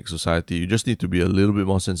 multi-ethnic society, you just need to be a little bit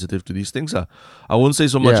more sensitive to these things. I won't say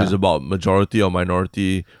so much it's about majority or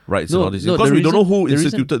minority rights and all these things. Because we don't know who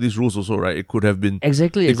instituted these rules also, right? It could have been...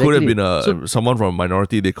 Exactly. It could have been someone from a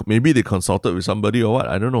minority. Maybe they consulted with somebody or what.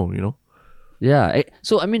 I don't know, you know? Yeah.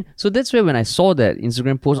 So that's where when I saw that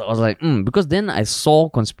Instagram post, I was like, because then I saw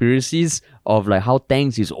conspiracies of like how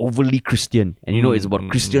Tangs is overly Christian. And you know, it's about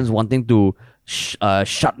Christians wanting to...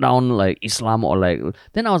 shut down like Islam, or like,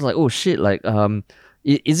 then I was like, oh shit, like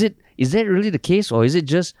is that really the case, or is it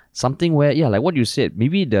just something where, yeah, like what you said,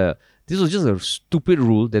 maybe this was just a stupid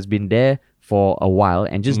rule that's been there for a while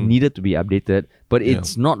and just needed to be updated, but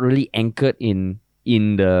it's not really anchored in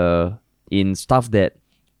stuff that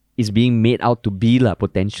is being made out to be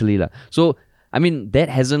potentially. So I mean, that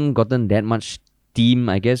hasn't gotten that much steam,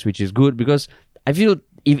 I guess, which is good, because I feel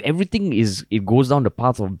if everything it goes down the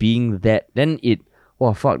path of being that, then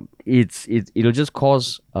it'll just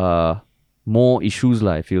cause more issues,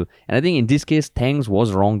 I feel. And I think in this case, Tangs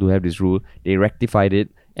was wrong to have this rule. They rectified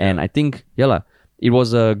it, and I think it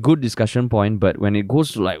was a good discussion point. But when it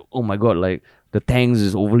goes to like, oh my god, like the Tangs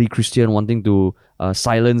is overly Christian, wanting to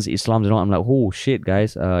silence Islam and all, I'm like, oh shit,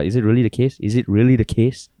 guys, is it really the case? Is it really the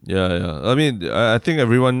case? Yeah. I mean, I think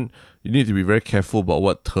everyone, you need to be very careful about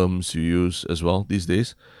what terms you use as well these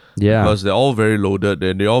days. Yeah. Because they're all very loaded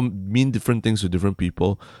and they all mean different things to different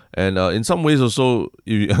people. And in some ways also,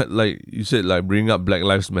 like you said, like bringing up Black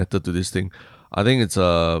Lives Matter to this thing, I think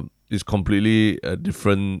it's completely a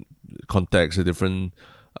different context, a different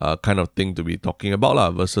kind of thing to be talking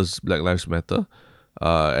about versus Black Lives Matter.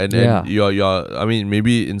 And you're, I mean,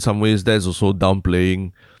 maybe in some ways that's also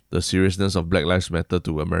downplaying the seriousness of Black Lives Matter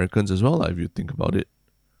to Americans as well, if you think about it.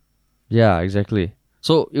 Yeah, exactly.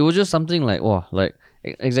 So it was just something like,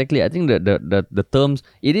 exactly. I think the terms,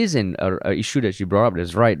 it is an issue that she brought up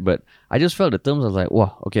that's right, but I just felt the terms, I was like,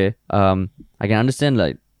 okay. I can understand,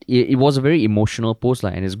 like, it was a very emotional post,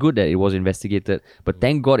 and it's good that it was investigated, but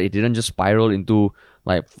thank God it didn't just spiral into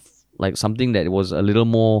like something that was a little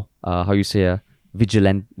more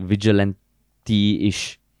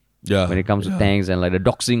vigilante-ish. Yeah. When it comes to Tangs and like the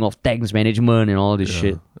doxing of Tangs management and all this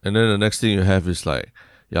shit. And then the next thing you have is like,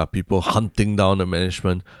 people hunting down the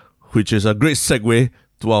management, which is a great segue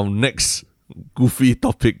to our next goofy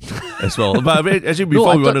topic as well. But actually,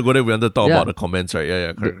 before we want to go there, we want to talk about the comments, right?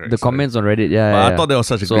 Yeah, correct. The comments on Reddit, I thought that was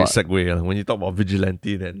such a great segue. When you talk about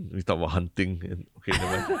vigilante, then we talk about hunting. And, okay,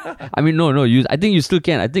 never mind. I mean, no. I think you still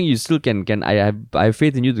can. I have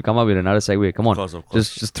faith in you to come up with another segue. Come on, of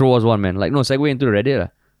course. Just throw us one, man. Like, no, segue into the Reddit.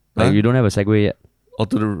 Like, you don't have a segue yet. Or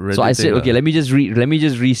to the Reddit. So I said, okay, let me just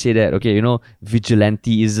re-say that. Okay, you know,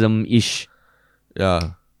 vigilanteism-ish.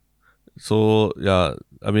 Yeah. So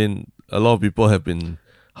I mean, a lot of people have been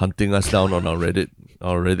hunting us down on our Reddit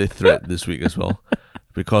thread this week as well,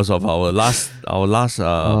 because of our last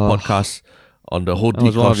podcast on the whole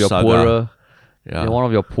Decosh saga. One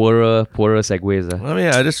of your poorer segues. I mean,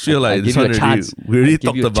 I just feel like this one we already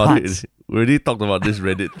talked about it. We already talked about this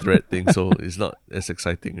Reddit thread thing, so it's not as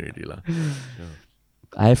exciting already, lah.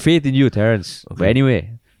 I have faith in you, Terrence. Okay. But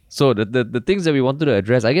anyway, so the things that we wanted to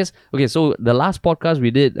address, I guess, okay, so the last podcast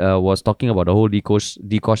we did was talking about the whole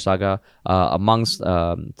Decosh saga amongst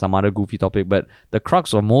some other goofy topic, but the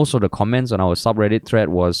crux of most of the comments on our subreddit thread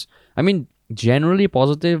was, I mean, generally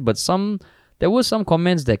positive, but there were some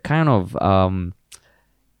comments that kind of, I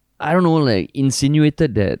don't know, like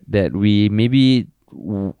insinuated that we maybe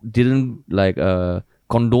didn't like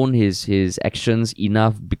condone his actions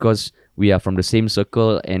enough because we are from the same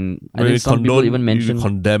circle, and I think some people even mentioned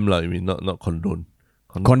condemn, like, I mean, not condone.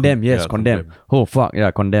 Condemn. Oh fuck,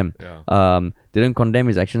 yeah, condemn. Yeah. Didn't condemn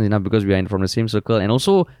his actions enough because we are from the same circle, and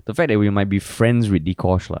also the fact that we might be friends with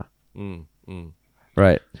Decosh, lah.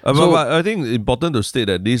 Right. But I think it's important to state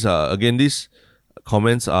that these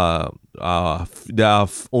comments are there are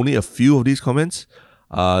only a few of these comments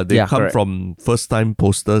They come correct. from first-time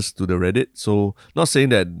posters to the Reddit. So not saying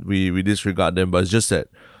that we disregard them, but it's just that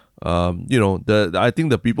I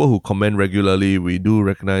think the people who comment regularly, we do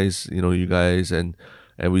recognize you guys, and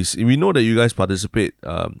we know that you guys participate,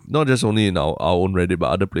 not just only in our own Reddit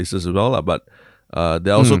but other places as well. But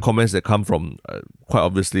there are also comments that come from quite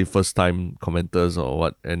obviously first-time commenters or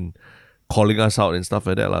what, and calling us out and stuff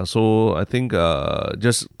like that. So I think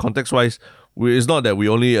just context-wise, it's not that we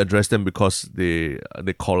only address them because they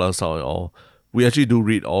call us out, or we actually do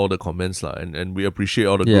read all the comments and we appreciate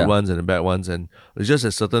all the good ones and the bad ones, and it's just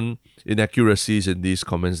a certain inaccuracies in these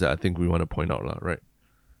comments that I think we want to point out, right?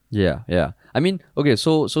 Yeah. I mean, okay,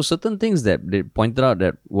 so certain things that they pointed out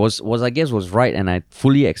that was I guess was right, and I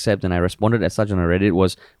fully accept, and I responded as such on Reddit,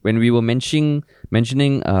 was when we were mentioning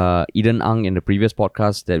Eden Ang in the previous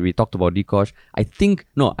podcast that we talked about Dikosh. I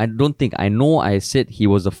know I said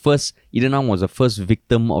Eden Ang was the first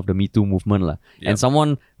victim of the Me Too movement. Yep. And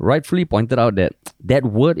someone rightfully pointed out that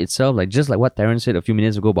word itself, like just like what Terrence said a few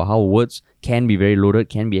minutes ago about how words can be very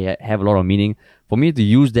loaded, have a lot of meaning. For me to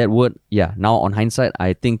use that word, now on hindsight,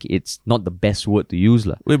 I think it's not the best word to use.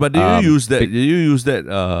 Wait, but did you use that? Did you use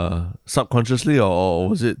that subconsciously, or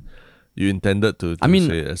was it you intended to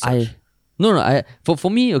say it as such?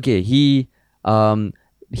 For me, okay, he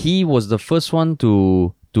was the first one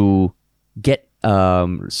to get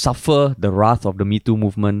suffer the wrath of the Me Too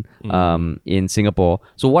movement in Singapore.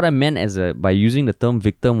 So what I meant by using the term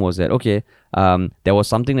victim was that, okay, there was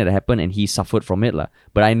something that happened and he suffered from it.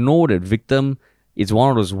 But I know that victim is one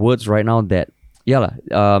of those words right now that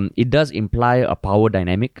it does imply a power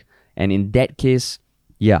dynamic, and in that case,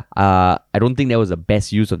 I don't think that was the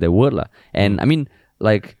best use of that word. And I mean,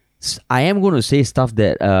 like, I am going to say stuff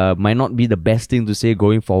that might not be the best thing to say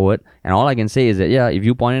going forward, and all I can say is that if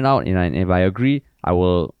you point it out and if I agree, I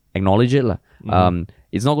will acknowledge it.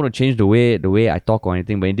 It's not going to change the way I talk or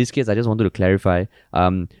anything, but in this case, I just wanted to clarify,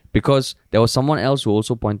 because there was someone else who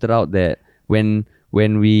also pointed out that when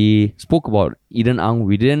we spoke about Eden Ang,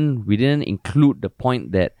 we didn't include the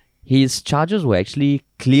point that his charges were actually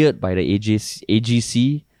cleared by the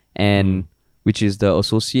AGC, and which is the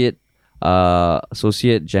Associate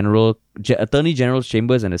General Attorney General's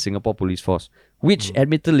Chambers and the Singapore Police Force, which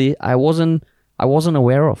admittedly I wasn't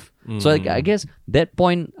aware of. So I guess that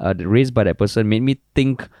point raised by that person made me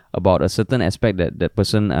think about a certain aspect that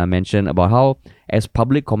person mentioned about how, as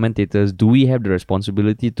public commentators, do we have the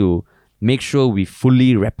responsibility to make sure we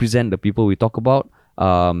fully represent the people we talk about,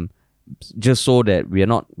 just so that we're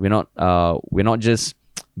not just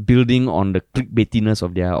building on the clickbaitiness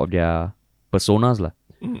of their personas.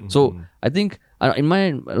 So I think in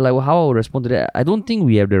my, like, how I would respond to that, I don't think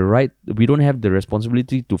we don't have the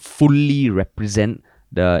responsibility to fully represent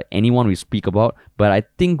anyone we speak about, but I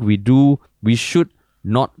think we should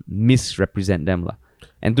not misrepresent them.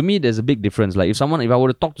 And to me, there's a big difference. Like, if I were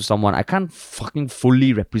to talk to someone, I can't fucking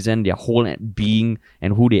fully represent their whole being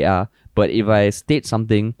and who they are. But if I state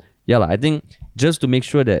something, I think just to make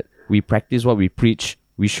sure that we practice what we preach,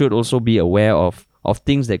 we should also be aware of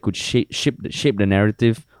things that could shape the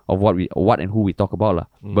narrative of what and who we talk about.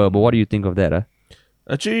 But what do you think of that?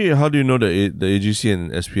 Actually, how do you know that the AGC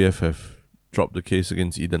and SPF have dropped the case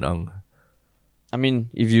against Eden Ang? I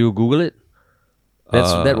mean, if you Google it,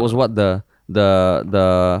 that was what the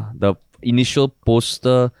initial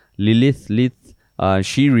poster, Lilith,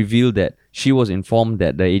 she revealed that she was informed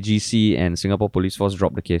that the AGC and Singapore Police Force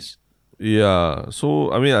dropped the case. Yeah,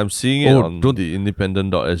 so I mean, I'm seeing it on the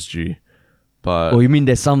independent.sg. But you mean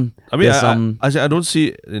there's some? I mean, I don't see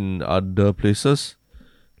it in other places.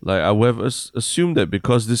 Like, I would have assumed that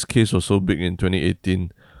because this case was so big in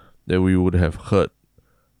 2018, that we would have heard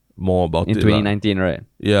more about it. In 2019, right?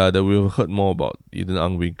 Yeah, that we would have heard more about Eden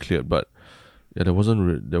Ang being cleared, but there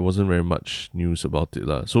wasn't very much news about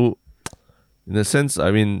it. So, in a sense,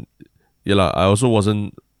 I mean, I also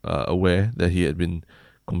wasn't aware that he had been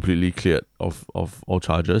completely cleared of all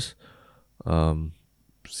charges.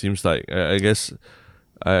 Seems like I guess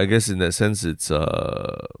in that sense it's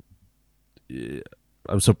I'm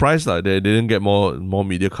surprised that they didn't get more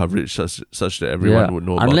media coverage such that everyone would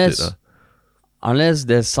know about it. Unless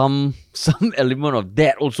there's some element of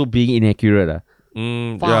that also being inaccurate.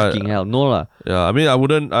 Fucking hell, no . Yeah, I mean,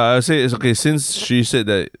 I say it's okay since she said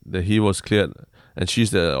that he was cleared and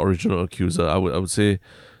she's the original accuser. I would say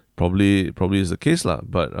probably is the case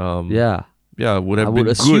but it would have been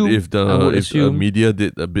good if the media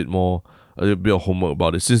did a bit of homework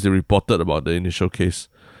about it, since they reported about the initial case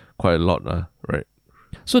quite a lot, right?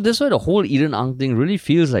 So that's why the whole Eden Ang thing really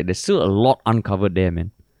feels like there's still a lot uncovered there,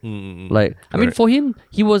 man. Like, I mean, for him,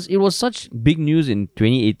 it was such big news in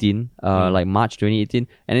 2018, like March 2018,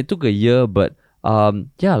 and it took a year, but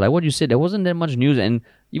yeah, like what you said, there wasn't that much news, and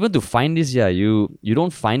even to find this, yeah, you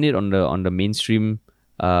don't find it on the mainstream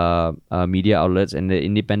media outlets and the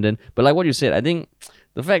independent. But like what you said, I think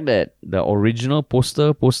the fact that the original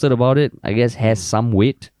poster posted about it, I guess, has some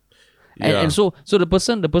weight. And so the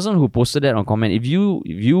person who posted that on comment, if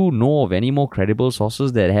you know of any more credible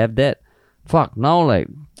sources that have that, fuck, now like,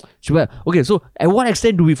 okay, so at what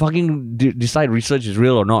extent do we fucking decide research is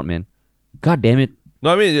real or not, man? God damn it.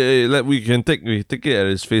 No, I mean, like we take it at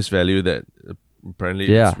its face value that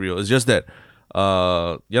apparently it's real. It's just that,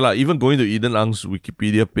 even going to Eden Ang's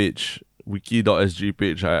Wikipedia page, wiki.sg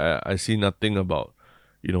page, I see nothing about,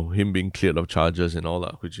 him being cleared of charges and all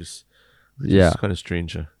that, which is kind of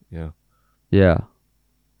strange. Yeah.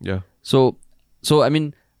 So I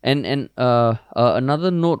mean, and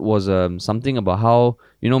another note was something about how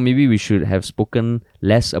maybe we should have spoken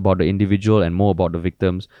less about the individual and more about the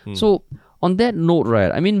victims. So on that note,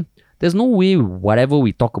 right? I mean, there's no way whatever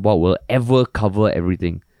we talk about will ever cover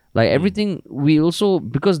everything. Like everything, we also,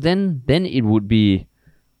 because then it would be,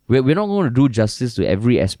 we're not going to do justice to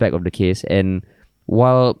every aspect of the case. And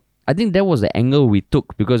while I think that was the angle we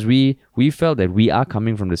took, because we felt that we are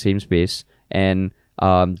coming from the same space, and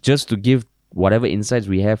just to give whatever insights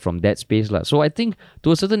we have from that space. So I think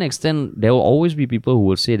to a certain extent, there will always be people who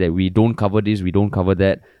will say that we don't cover this, we don't cover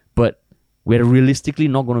that, but we're realistically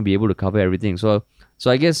not going to be able to cover everything. So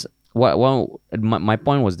I guess my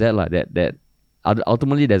point was that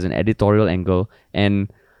ultimately there's an editorial angle,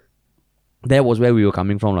 and that was where we were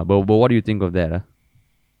coming from. But what do you think of that?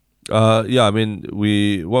 I mean,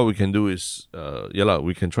 what we can do is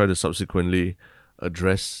we can try to subsequently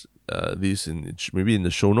address these maybe in the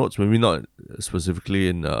show notes, maybe not specifically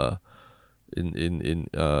in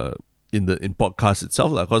podcast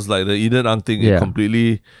itself, because like the Eden Ang thing, it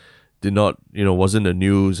completely did not, wasn't the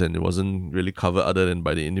news, and it wasn't really covered other than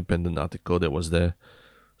by the independent article that was there.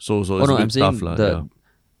 So it's good stuff,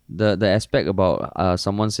 the aspect about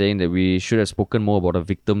someone saying that we should have spoken more about the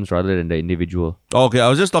victims rather than the individual. Okay, I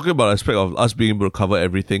was just talking about the aspect of us being able to cover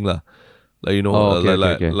everything, like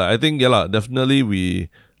okay. I think definitely we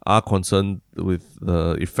are concerned with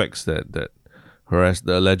the effects that the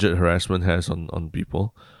alleged harassment has on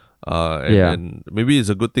people, and maybe it's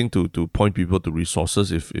a good thing to point people to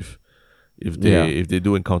resources if they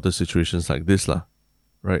do encounter situations like this,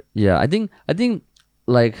 right? Yeah, I think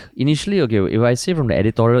like initially, okay, if I say from the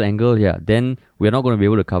editorial angle, then we're not going to be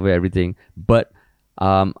able to cover everything. But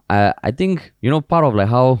I think part of like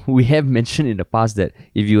how we have mentioned in the past that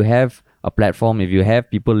if you have a platform, if you have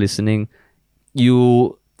people listening,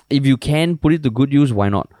 if you can put it to good use, why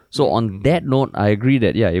not? So on that note, I agree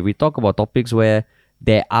that if we talk about topics where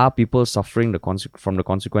there are people suffering from the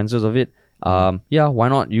consequences of it, why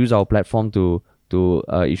not use our platform to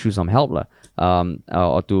issue some help,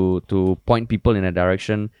 or to point people in a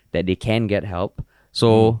direction that they can get help.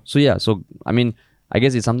 So I mean, I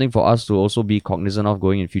guess it's something for us to also be cognizant of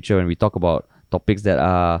going in future when we talk about topics that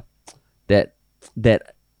are that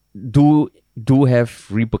do have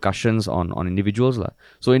repercussions on individuals,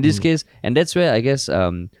 So in this case, and that's where I guess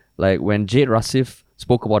like when Jade Rasif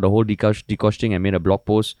spoke about the whole Dikosh thing and made a blog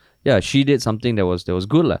post, she did something that was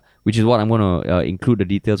good, which is what I'm going to include the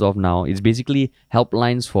details of now. It's basically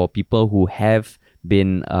helplines for people who have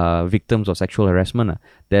been victims of sexual harassment.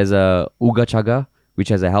 There's a Uga Chaga, which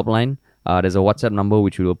has a helpline. There's a WhatsApp number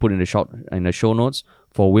which we will put in the show notes.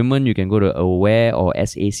 For women, you can go to Aware or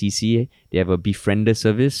SACC. They have a befriender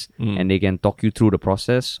service, and they can talk you through the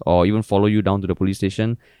process or even follow you down to the police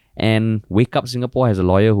station. And Wake Up Singapore has a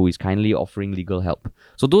lawyer who is kindly offering legal help.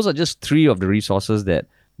 So those are just 3 of the resources that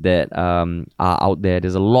are out there.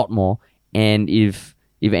 There's a lot more. And if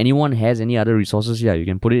anyone has any other resources, you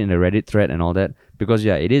can put it in the Reddit thread and all that, because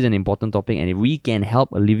it is an important topic. And if we can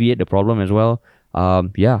help alleviate the problem as well,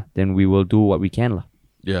 then we will do what we can.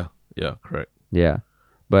 Yeah, correct. Yeah.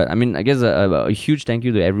 But I mean, I guess a huge thank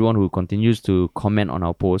you to everyone who continues to comment on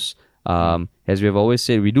our posts. As we have always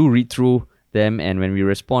said, we do read through them, and when we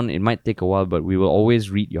respond, it might take a while, but we will always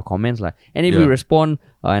read your comments. And if we respond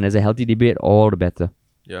and there's a healthy debate, all the better.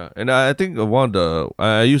 Yeah, and I think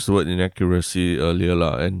I used the word inaccuracy earlier,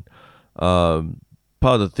 and part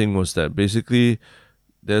of the thing was that basically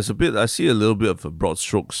I see a little bit of a broad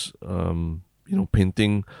strokes,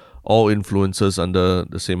 painting all influencers under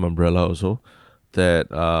the same umbrella also, that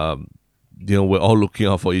we're all looking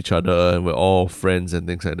out for each other and we're all friends and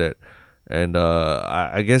things like that. And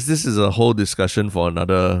I guess this is a whole discussion for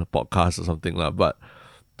another podcast or something but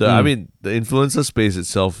I mean, the influencer space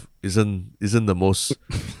itself isn't the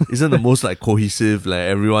most like cohesive, like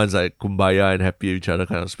everyone's like kumbaya and happy with each other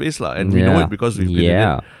kind of space and we know it because we've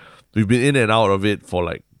been in and out of it for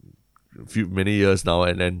like many years now,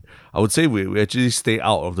 and then I would say we actually stay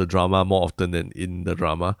out of the drama more often than in the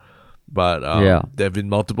drama. But there have been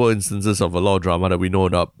multiple instances of a lot of drama that we know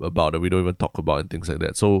about that we don't even talk about and things like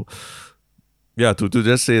that. So yeah, to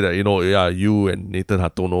just say that, you and Nathan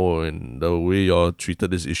Hartono and the way y'all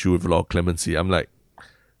treated this issue with a lot of clemency, I'm like,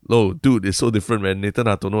 no, dude, it's so different, man. Nathan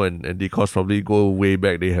Hartono and Dikosh probably go way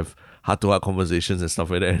back. They have heart-to-heart conversations and stuff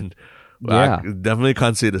like that. And I definitely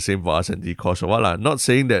can't say the same for us and Dikosh. Not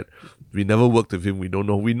saying that we never worked with him. We don't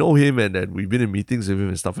know. We know him and we've been in meetings with him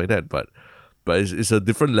and stuff like that. But it's a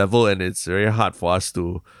different level, and it's very hard for us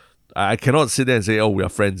to... I cannot sit there and say, we are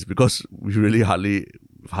friends, because we really hardly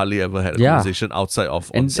ever had a conversation outside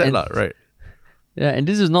of on set, right? Yeah, and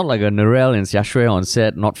this is not like a Narelle and Xia Shui on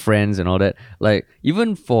set, not friends and all that. Like,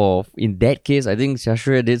 even in that case, I think Xia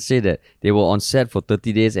Shui did say that they were on set for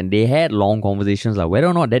 30 days and they had long conversations. Like, whether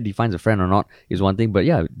or not that defines a friend or not is one thing. But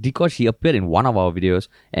yeah, Dikosh, he appeared in one of our videos,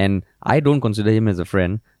 and I don't consider him as a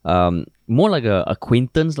friend. More like a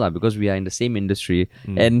acquaintance, because we are in the same industry.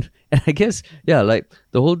 And I guess, like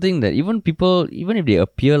the whole thing that even if they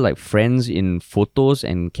appear like friends in photos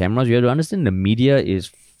and cameras, you have to understand the media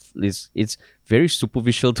it's very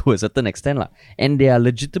superficial to a certain extent. And there are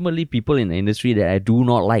legitimately people in the industry that I do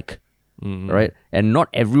not like. Right? And not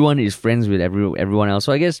everyone is friends with everyone else.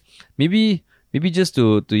 So I guess maybe just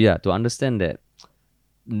to understand that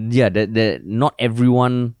that not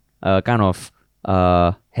everyone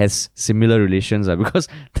has similar relations, because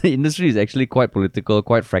the industry is actually quite political,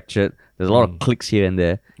 quite fractured. There's a lot of cliques here and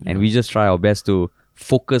there, and we just try our best to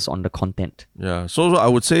focus on the content. Yeah, so I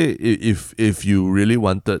would say if you really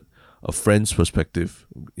wanted a friend's perspective,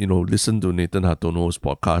 listen to Nathan Hartono's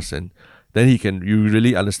podcast, and then you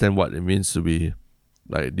really understand what it means to be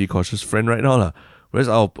like Dikosh's friend right now, Whereas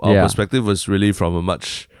our perspective was really from a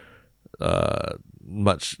much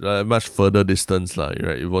further distance, right?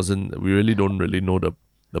 It wasn't. We really don't really know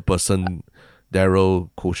the person Daryl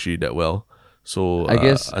Koshi that well. So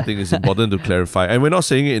I think it's important to clarify. And we're not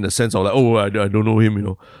saying it in the sense of like, I don't know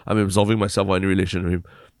him, I'm absolving myself of any relation with him.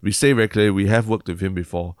 We say very clearly we have worked with him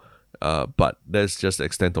before, but that's just the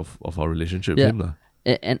extent of our relationship with him.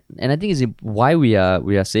 And I think why we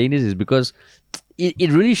are saying this is because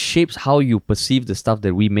it really shapes how you perceive the stuff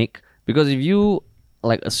that we make. Because if you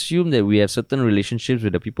assume that we have certain relationships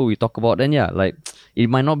with the people we talk about, then it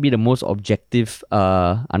might not be the most objective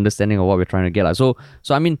understanding of what we're trying to get. So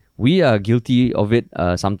I mean, we are guilty of it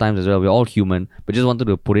sometimes as well. We're all human, but just wanted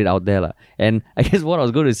to put it out there. And I guess what I was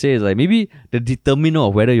going to say is maybe the determiner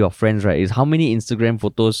of whether you're friends, right, is how many Instagram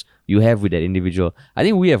photos you have with that individual. I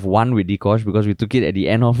think we have one with Dikosh because we took it at the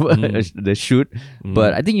end of the shoot.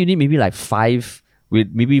 But I think you need maybe 5 with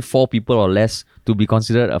maybe 4 people or less to be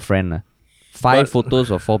considered a friend. 5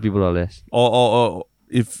 photos of 4 people or less. Or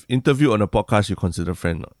if interviewed on a podcast, you consider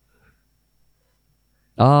friend?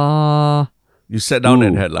 You sat down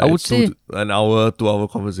and had I would say, an hour, 2-hour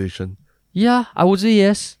conversation. Yeah, I would say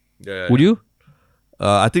yes. Would you?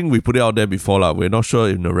 I think we put it out there before. We're not sure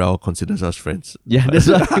if Narelle considers us friends. Yeah, that's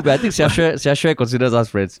right. But I think Xia Shui considers us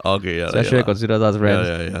friends. Okay, yeah. Xia Shui considers us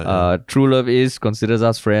friends. Yeah. True Love considers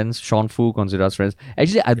us friends. Sean Fu considers us friends.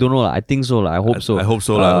 Actually, I don't know. I think so. I hope so. I hope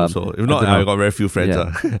so. If not, I got very few friends.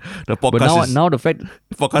 Yeah. The podcast but now the fact...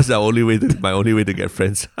 podcast is my only way to get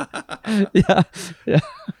friends. Yeah.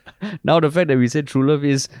 Now the fact that we said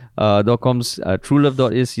truelove.is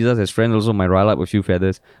truelove.is sees us as friends also might rile up a few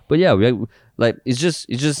feathers. But yeah, it's just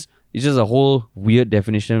a whole weird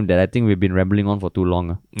definition that I think we've been rambling on for too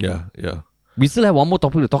long. Yeah. We still have one more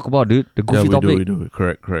topic to talk about, dude. The goofy topic. We do.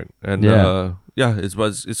 Correct. And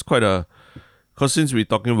it's quite a... Because since we're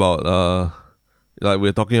talking about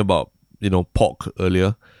we're talking about pork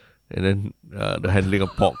earlier, and then the handling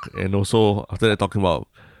of pork, and also after that talking about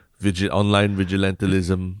online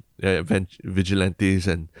vigilantism, vigilantes,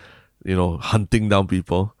 and hunting down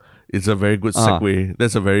people. It's a very good segue.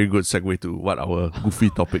 That's a very good segue to what our goofy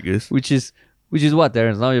topic is. Which is what,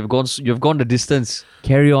 Terence? Now you've gone the distance.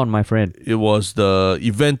 Carry on, my friend. It was the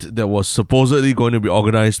event that was supposedly going to be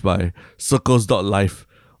organized by Circles.Life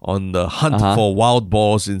on the hunt for wild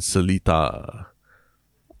boars in Seletar.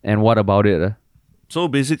 And what about it? So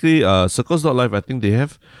basically, Circles.Life, I think they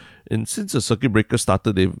have... And since the circuit breaker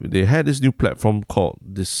started, they had this new platform called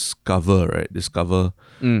Discover, right? Discover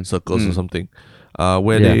Circles or something,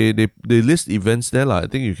 where they list events there. I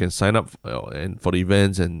think you can sign up for the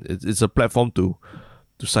events, and it's a platform to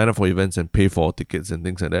sign up for events and pay for tickets and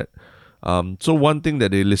things like that. So one thing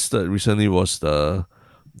that they listed recently was the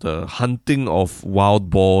hunting of wild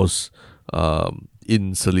boars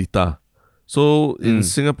in Seletar. So in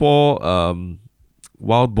Singapore,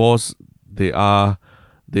 wild boars, they are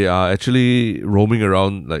they are actually roaming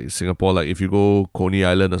around like Singapore. Like if you go Coney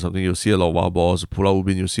Island or something, you'll see a lot of wild boars. Pulau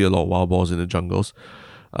Ubin, you'll see a lot of wild boars in the jungles.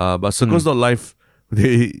 But Circles.Life,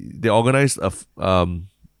 they organized a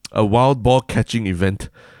wild boar catching event,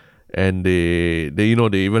 and they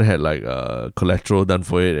even had like collateral done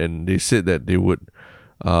for it, and they said that they would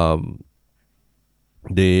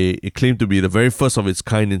it claimed to be the very first of its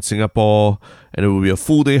kind in Singapore, and it will be a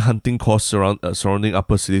full-day hunting course surrounding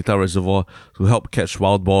Upper Seletar Reservoir to help catch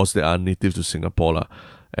wild boars that are native to Singapore.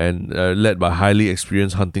 And led by highly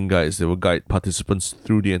experienced hunting guides, they will guide participants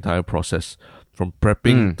through the entire process, from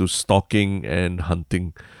prepping to stalking and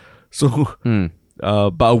hunting. So,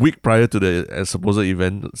 but a week prior to the supposed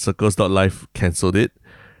event, Circles.Life cancelled it,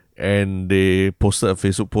 and they posted a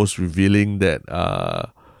Facebook post revealing that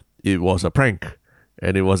it was a prank.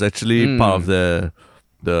 And it was actually part of the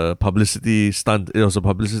publicity stunt. It was a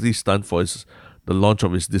publicity stunt for the launch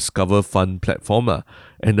of its Discover Fund platform.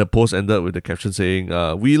 And the post ended with the caption saying,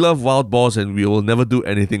 "We love wild boars and we will never do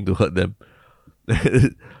anything to hurt them."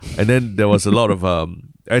 And then there was a lot of...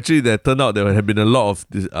 actually, there turned out there had been a lot of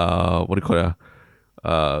this,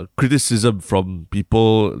 criticism from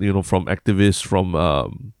people, from activists, from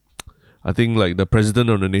I think like the president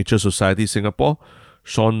of the Nature Society Singapore,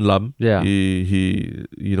 Sean Lam. Yeah. He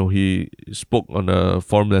spoke on a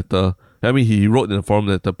forum letter. I mean, he wrote in a forum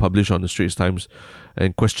letter published on the Straits Times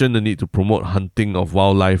and questioned the need to promote hunting of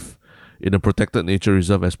wildlife in a protected nature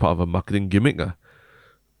reserve as part of a marketing gimmick.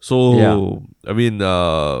 So, yeah. I mean,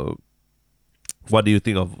 what do you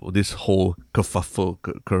think of this whole kerfuffle?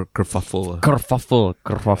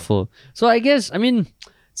 Kerfuffle. So I guess, I mean,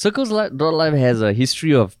 Circles.Life has a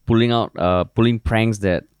history of pulling pranks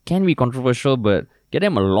that can be controversial, but get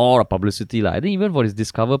them a lot of publicity. I think even for this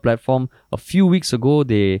Discover platform, a few weeks ago,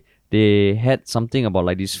 they had something about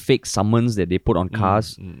like these fake summons that they put on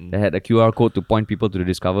cars that had a QR code to point people to the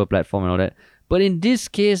Discover platform and all that. But in this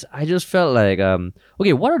case, I just felt like,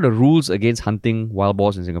 okay, what are the rules against hunting wild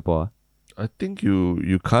boars in Singapore? I think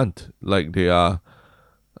you can't. Like I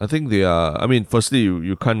mean, firstly,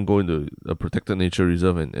 you can't go into a protected nature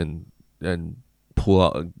reserve and pull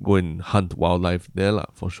out, go and hunt wildlife there,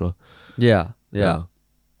 for sure. Yeah.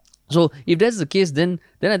 So if that's the case, then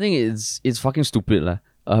I think it's fucking stupid,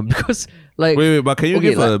 because like... Wait, but can you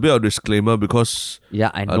give a bit of disclaimer, because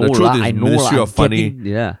I know, the truth is Ministry of Funny.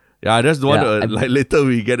 I just don't want to like later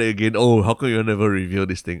we get it again. Oh, how come you never reveal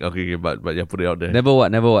this thing? Okay, but yeah, put it out there. Never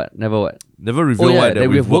what? Never reveal why that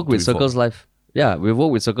we've worked with Circles.Life. Yeah, we've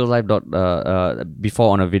worked with Circles.Life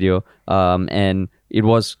before on a video. And it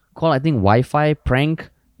was called, I think, Wi-Fi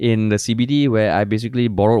prank in the CBD, where I basically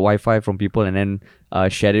borrowed Wi-Fi from people and then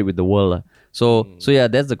shared it with the world. So yeah,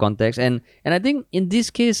 that's the context. And I think in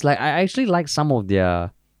this case, like, I actually like some of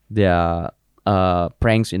their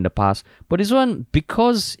pranks in the past, but this one,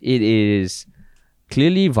 because it is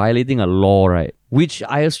clearly violating a law, right? Which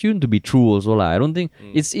I assume to be true also. I don't think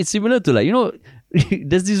it's similar to, like,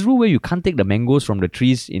 there's this rule where you can't take the mangoes from the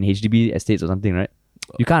trees in HDB estates or something, right?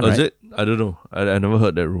 You can't, right? Is it? I don't know. I never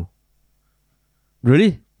heard that rule.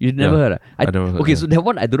 Really? You never heard it? I never heard. Okay, so that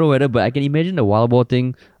one I don't know whether, but I can imagine the wild boar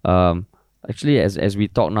thing. Actually, as we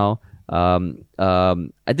talk now,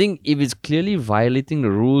 I think if it's clearly violating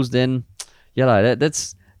the rules, then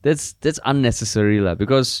that's unnecessary,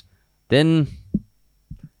 because then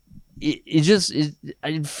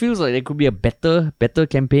it feels like there could be a better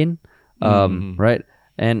campaign, right?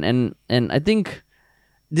 And I think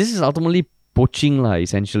this is ultimately poaching,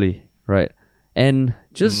 essentially, right? And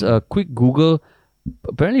just a quick Google.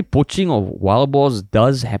 Apparently, poaching of wild boars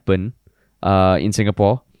does happen in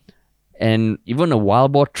Singapore, and even a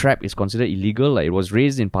wild boar trap is considered illegal. It was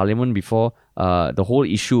raised in Parliament before, the whole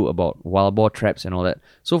issue about wild boar traps and all that.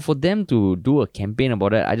 So for them to do a campaign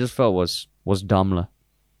about that, I just felt was dumb.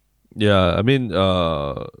 Yeah, I mean,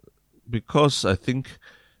 because I think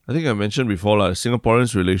I mentioned before,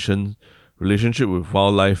 Singaporeans' relationship with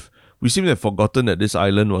wildlife, we seem to have forgotten that this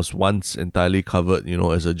island was once entirely covered,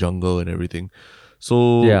 as a jungle and everything.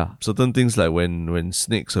 So certain things like when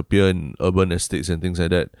snakes appear in urban estates and things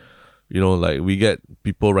like that, we get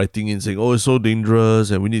people writing in saying, oh, it's so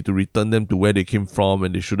dangerous and we need to return them to where they came from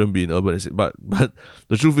and they shouldn't be in urban estates. But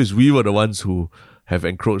the truth is, we were the ones who have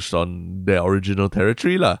encroached on their original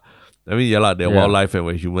territory. I mean, they're wildlife and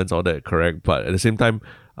we're humans, all that, correct. But at the same time,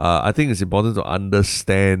 I think it's important to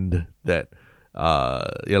understand that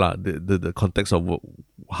the context of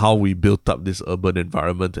how we built up this urban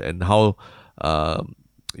environment and how a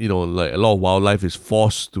lot of wildlife is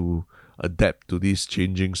forced to adapt to these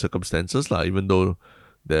changing circumstances, even though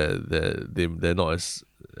they're not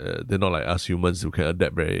like us humans who can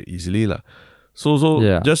adapt very easily,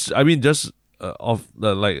 just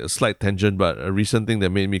like a slight tangent, but a recent thing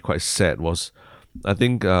that made me quite sad was, I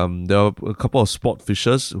think there were a couple of sport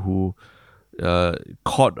fishers who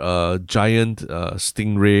caught a giant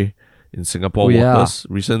stingray in Singapore waters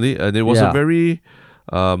recently, and it was a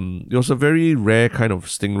very rare kind of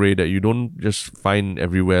stingray that you don't just find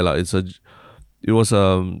everywhere. Like it's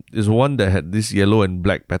one that had this yellow and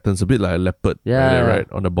black patterns, a bit like a leopard, right,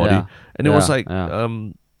 on the body, and it was like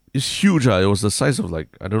it's huge. It was the size of like,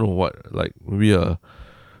 I don't know what, like maybe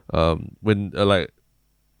like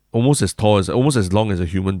almost as long as a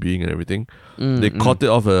human being and everything. They caught it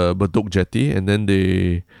off a Bedok jetty, and then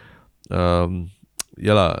they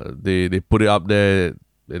put it up there.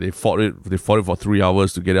 They fought it for 3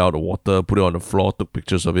 hours to get it out of the water, put it on the floor, took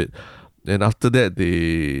pictures of it. And after that,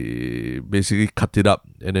 they basically cut it up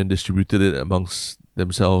and then distributed it amongst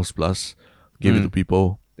themselves, plus gave it to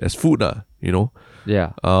people as food, you know?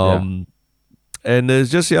 Yeah. And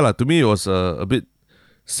it's just, to me, it was a bit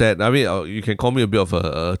sad. I mean, you can call me a bit of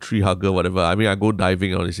a tree hugger, whatever. I mean, I go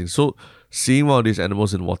diving and all these things. So seeing one of these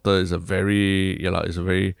animals in water is a very,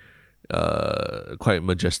 quite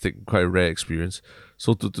majestic, quite rare experience.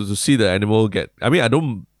 So to see the animal get, I mean, I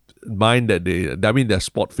don't mind that they're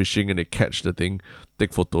sport fishing and they catch the thing,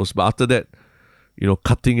 take photos. But after that,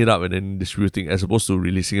 cutting it up and then distributing as opposed to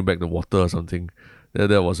releasing it back in the water or something,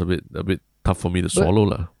 that was a bit tough for me to swallow,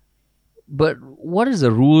 lah. But what is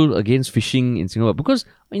the rule against fishing in Singapore? Because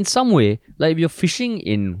in some way, like if you're fishing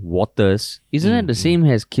in waters, isn't it the same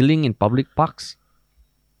as killing in public parks?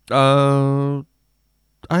 Sure,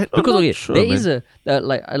 there is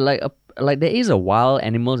there is a Wild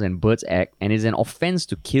Animals and Birds Act, and it's an offence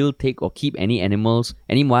to kill, take, or keep any wild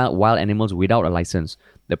animals without a license.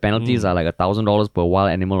 The penalties are like $1,000 per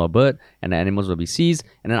wild animal or bird, and the animals will be seized.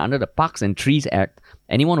 And then under the Parks and Trees Act,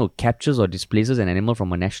 anyone who captures or displaces an animal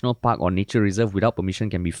from a national park or nature reserve without permission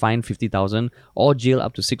can be fined $50,000 or jail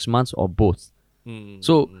up to 6 months or both.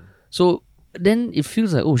 So then it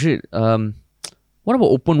feels like, oh shit. What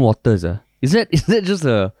about open waters? Is that just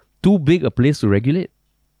too big a place to regulate?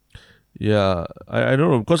 Yeah, I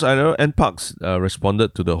don't know, because I know NParks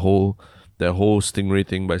responded to that whole stingray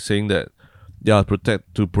thing by saying that to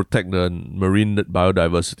protect the marine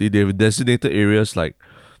biodiversity, they've designated areas like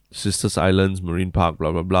Sisters Islands Marine Park,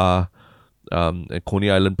 blah blah blah, and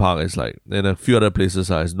Coney Island Park is like, and a few other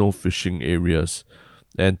places as no fishing areas,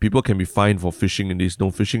 and people can be fined for fishing in these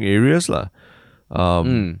no fishing areas, lah.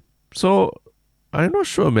 So I'm not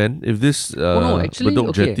sure, man, if this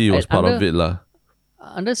Bedok jetty was part of it, lah.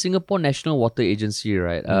 Under Singapore National Water Agency,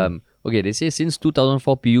 right? They say since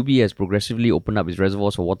 2004, PUB has progressively opened up its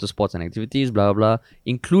reservoirs for water sports and activities, blah, blah, blah,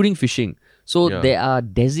 including fishing. So there are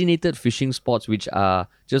designated fishing spots which are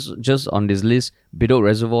just on this list: Bedok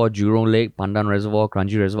Reservoir, Jurong Lake, Pandan Reservoir,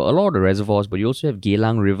 Kranji Reservoir, a lot of the reservoirs, but you also have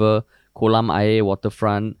Geylang River, Kolam Ayer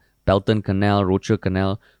Waterfront, Pelton Canal, Rocher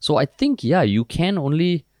Canal. So I think, you can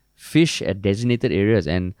only fish at designated areas,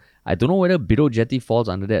 and I don't know whether Bedok Jetty falls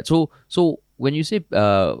under that. So when you say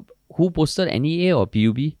who posted, NEA or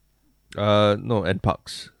PUB? No,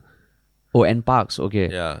 NParks. Oh, NParks. Okay.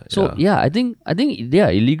 Yeah. So I think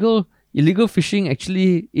illegal fishing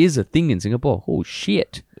actually is a thing in Singapore. Oh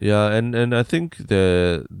shit. Yeah, and I think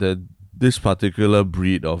this particular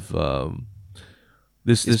breed of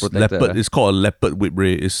this leopard is called a leopard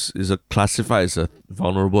whipray, is classified as a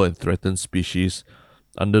vulnerable and threatened species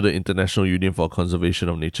under the International Union for Conservation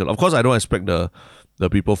of Nature. Of course, I don't expect the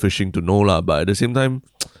people fishing to know, lah, but at the same time,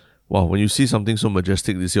 wow, when you see something so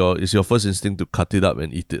majestic, it's your first instinct to cut it up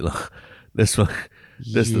and eat it, lah. That's the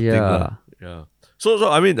thing, lah. Yeah. So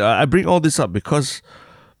I mean, I bring all this up because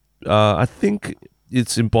I think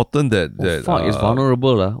it's important that it's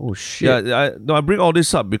vulnerable, lah. Oh shit. Yeah, I bring all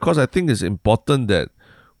this up because I think it's important that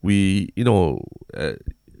we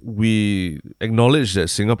we acknowledge that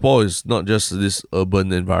Singapore is not just this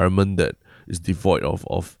urban environment that is devoid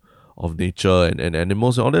of nature and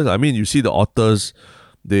animals and all that. I mean, you see the otters,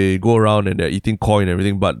 they go around and they're eating koi and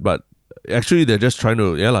everything, but actually they're just trying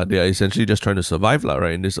to, they are essentially just trying to survive, lah,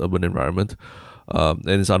 right, in this urban environment. And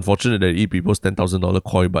it's unfortunate that they eat people's $10,000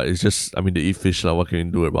 koi, but it's just, I mean, they eat fish, lah. What can you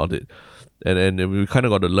do about it? And we kind of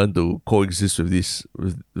got to learn to coexist with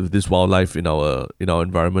this wildlife in our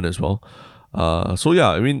environment as well.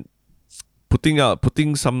 I mean,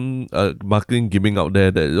 putting some marketing gimmick out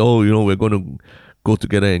there that we're going to go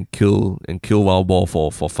together and kill wild boar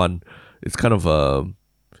for fun. It's kind of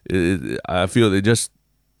I feel it just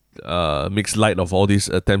makes light of all these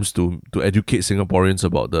attempts to educate Singaporeans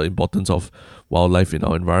about the importance of wildlife in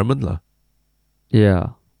our environment, lah. Yeah.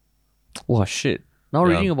 Wow, shit. now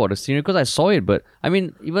reading about the scenery, because I saw it, but I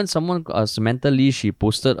mean, even someone, Samantha Lee, she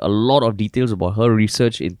posted a lot of details about her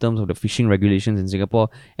research in terms of the fishing regulations in Singapore.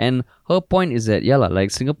 And her point is that,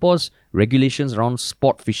 like Singapore's regulations around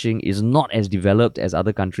sport fishing is not as developed as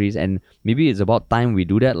other countries, and maybe it's about time we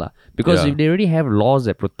do that, lah. Because if they already have laws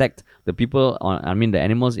that protect the people, the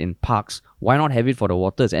animals in parks, why not have it for the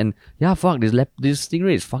waters? And this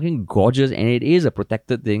stingray is fucking gorgeous, and it is a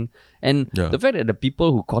protected thing. And the fact that the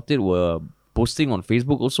people who caught it were posting on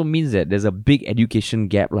Facebook also means that there's a big education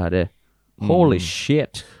gap there. Holy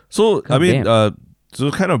shit. So,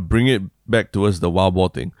 to kind of bring it back towards the wild boar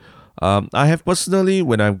thing, I have personally,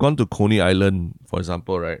 when I've gone to Coney Island, for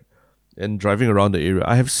example, right, and driving around the area,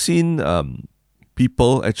 I have seen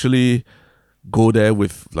people actually go there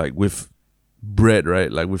with bread,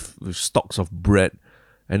 right, like with stalks of bread,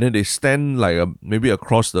 and then they stand maybe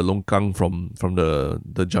across the longkang from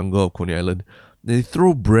the jungle of Coney Island. They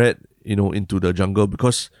throw bread, into the jungle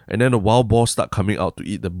and then the wild boar start coming out to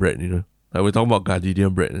eat the bread, Like we're talking about gardenia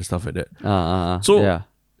bread and stuff like that.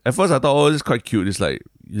 At first I thought, this is quite cute. It's like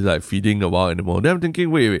you're like feeding the wild animal. Then I'm thinking,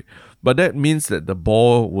 wait. But that means that the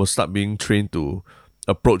boar will start being trained to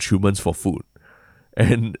approach humans for food.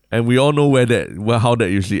 And we all know how that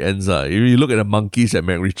usually ends up. If you look at the monkeys at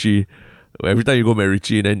MacRitchie, every time you go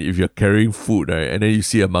MacRitchie, and then if you're carrying food, right, and then you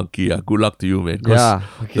see a monkey, good luck to you, man. Because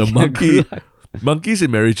the monkeys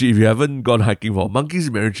in MacRitchie, if you haven't gone hiking for monkeys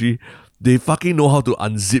in MacRitchie, they fucking know how to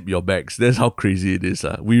unzip your bags. That's how crazy it is.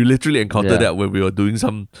 We literally encountered that when we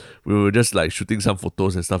were just like shooting some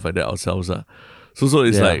photos and stuff like that ourselves. So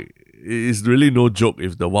it's like, it's really no joke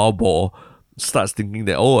if the wild boar starts thinking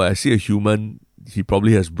that, I see a human, he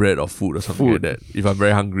probably has bread or food or something like that, if I'm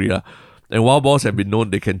very hungry. And wild boars have been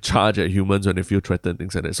known they can charge at humans when they feel threatened,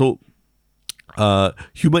 things like that. So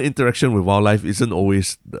human interaction with wildlife isn't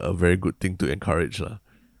always a very good thing to encourage.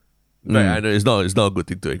 I know it's not a good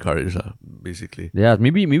thing to encourage, basically. Yeah,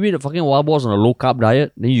 maybe the fucking wild boar's on a low carb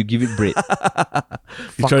diet, then you give it bread.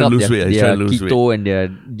 He's trying to lose weight. Keto and they're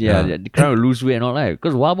trying to lose weight and all that.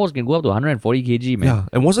 Because wild boars can go up to 140 kg, man. Yeah,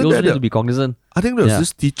 and wasn't you there also need to be cognizant. I think there was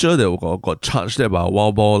this teacher that got charged there by a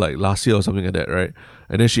wild boar like last year or something like that, right?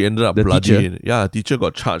 And then she ended up bloody. A teacher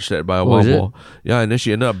got charged there by a wild boar. Yeah, and then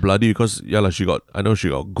she ended up bloody because she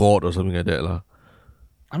got gored or something like that.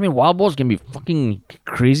 I mean, wild boars can be fucking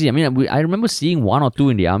crazy. I mean, I remember seeing one or two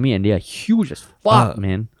in the army, and they are huge as fuck,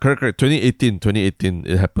 man. Correct. 2018,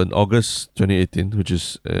 it happened. August 2018, which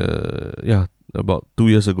is, about 2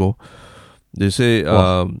 years ago. They say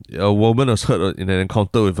a woman was hurt in an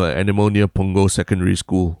encounter with an animal near Punggol Secondary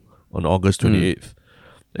School on August 28th.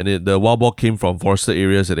 And the wild boar came from forested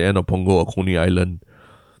areas at the end of Punggol or Coney Island.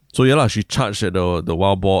 So, she charged at the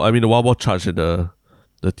wild boar. I mean, the wild boar charged at the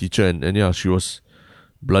teacher, and she was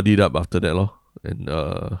bloodied up after that, lor. And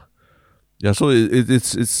so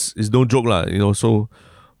it's no joke, So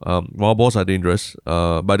wild boars are dangerous.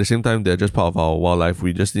 But at the same time, they're just part of our wildlife.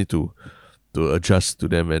 We just need to adjust to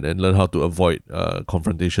them and learn how to avoid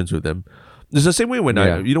confrontations with them. It's the same way when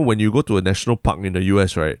when you go to a national park in the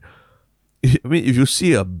US, right? I mean, if you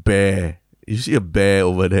see a bear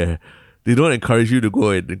over there, they don't encourage you to go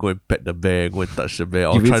and pet the bear, go and touch the bear,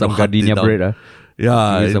 or give try it some to hunt it gardenia down. bread.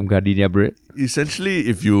 Yeah, some gardenia bread. Essentially,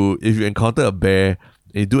 if you encounter a bear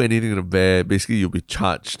and you do anything to the bear, basically you'll be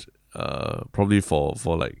charged, probably for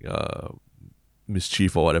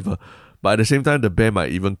mischief or whatever. But at the same time, the bear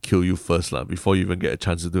might even kill you first, before you even get a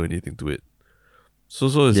chance to do anything to it. So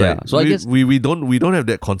it's like, so I guess we don't have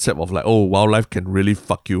that concept of like, wildlife can really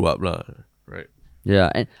fuck you up, right?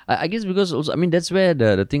 Yeah, and I guess because also, I mean, that's where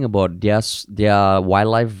the thing about their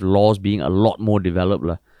wildlife laws being a lot more developed,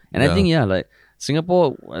 and I think like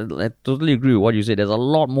Singapore, I totally agree with what you said. There's a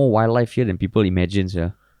lot more wildlife here than people imagine.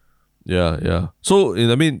 Yeah. So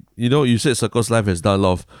I mean, you said Circles.Life has done a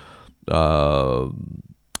lot of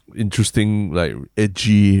interesting, like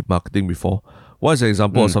edgy marketing before. What is an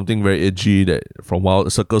example of something very edgy that from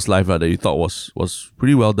Circles.Life that you thought was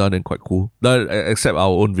pretty well done and quite cool? Except our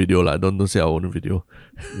own video, don't say our own video.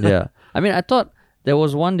 Yeah, I mean, I thought there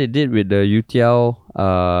was one they did with the UTL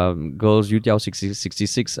girls, UTL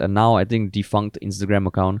 66, and now I think defunct Instagram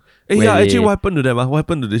account. Actually, what happened to them? What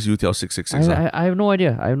happened to this UTL 666? I have no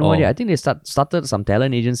idea. Idea. I think they started some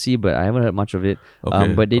talent agency, but I haven't heard much of it.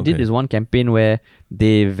 But they did this one campaign where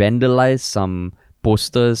they vandalized some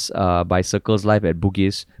posters by Circles.Life at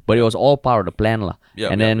Bugis, but it was all part of the plan.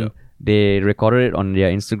 They recorded it on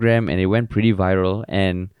their Instagram and it went pretty viral.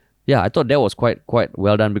 And I thought that was quite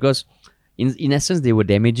well done because in essence they were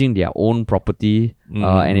damaging their own property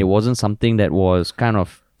and it wasn't something that was kind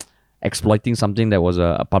of exploiting something that was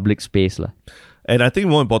a public space. And I think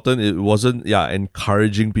more important, it wasn't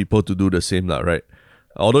encouraging people to do the same, right?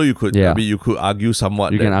 Although you could, Yeah. I mean, you could argue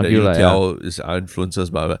somewhat You that, can argue that like, Youtiao is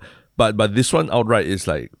influencers, but this one outright is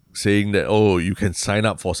like saying that, oh, you can sign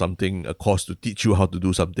up for something, a course to teach you how to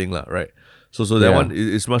do something, lah, right? So that Yeah. one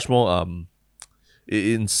is much more it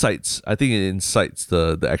incites. I think it incites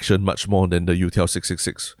the action much more than the Youtiao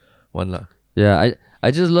 666 one, lah. Yeah,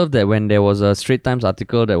 I just love that when there was a Straits Times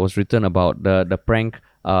article that was written about the prank,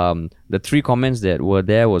 the 3 comments that were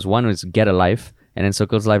there was, one was get a life, and then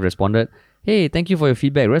Circles.Life responded, hey, thank you for your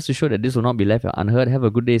feedback. Rest assured that this will not be left unheard. Have a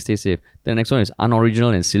good day, stay safe. The next one is unoriginal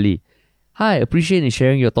and silly. Hi, appreciate in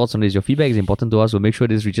sharing your thoughts on this. Your feedback is important to us. We'll make sure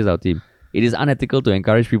this reaches our team. It is unethical to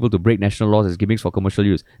encourage people to break national laws as gimmicks for commercial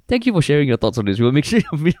use. Thank you for sharing your thoughts on this. We'll make sure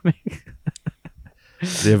your feedback...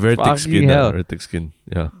 They're very thick Fucking skin, hell. very thick skin.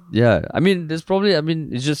 Yeah. Yeah, I mean, there's probably,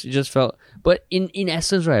 it just felt, but in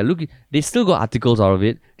essence, right? Look, they still got articles out of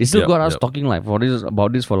it. They still got us talking like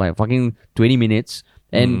about this for like fucking 20 minutes,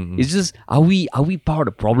 and it's just, are we part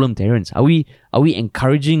of the problem, Terrence? Are we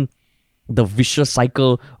encouraging the vicious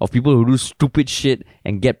cycle of people who do stupid shit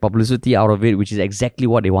and get publicity out of it, which is exactly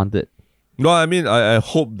what they wanted? No, I mean, I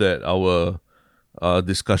hope that our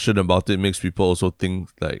discussion about it makes people also think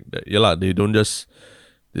like that. Yeah, they don't just.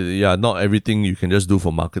 Yeah, not everything you can just do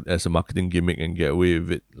for as a marketing gimmick and get away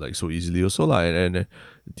with it like so easily. Also, and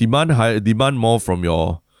demand more from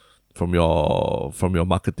your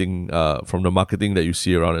marketing, from the marketing that you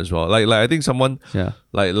see around as well. Like I think someone,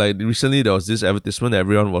 like recently there was this advertisement that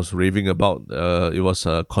everyone was raving about. It was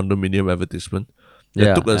a condominium advertisement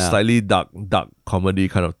that took a slightly dark comedy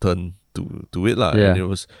kind of turn to it, lah. And it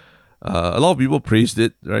was. A lot of people praised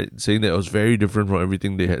it, right? Saying that it was very different from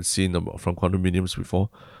everything they had seen from condominiums before.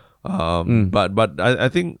 But I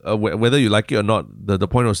think whether you like it or not, the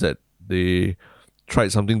point was that they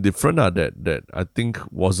tried something different that I think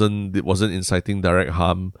wasn't inciting direct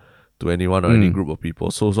harm to anyone or any group of people.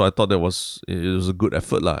 So I thought it was a good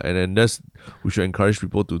effort, lah. And then we should encourage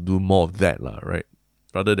people to do more of that, lah, right?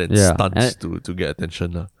 Rather than stunts to get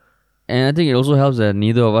attention, lah. And I think it also helps that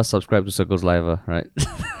neither of us subscribe to Circles.Life, right?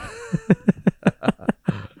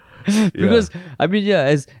 Because I mean,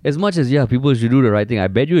 as much as people should do the right thing, I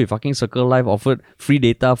bet you if fucking Circle.Life offered free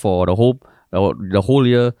data for the whole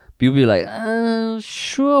year, people be like,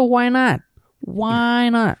 sure, why not?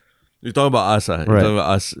 You're talking about us, You're talking about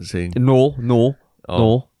us saying no,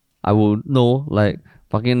 I will like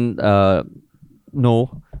fucking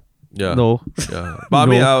no. Yeah. No. Yeah. But I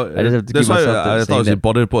mean, I just have to that's keep why myself I thought it was that.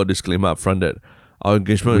 important to put a disclaimer up front that our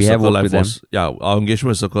engagement with Circle.Life was our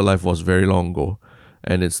engagement with Circle.Life was very long ago,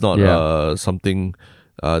 and it's not something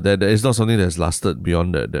that it's not something that's lasted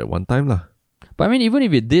beyond that one time, lah. But I mean, even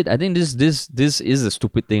if it did, I think this is a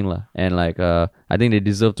stupid thing, lah, and like I think they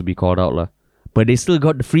deserve to be called out, lah. But they still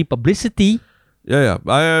got the free publicity. Yeah.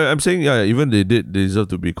 I'm saying even they deserve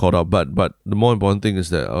to be called out, but the more important thing is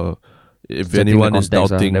that if anyone is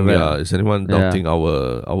doubting, is anyone doubting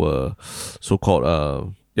our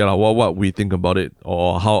so-called what we think about it,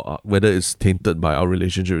 or how whether it's tainted by our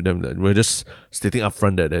relationship with them, that we're just stating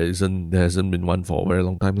upfront that there hasn't been one for a very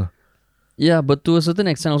long time, lah. Yeah, but to a certain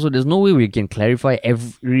extent also, there's no way we can clarify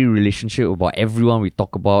every relationship about everyone we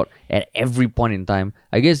talk about at every point in time.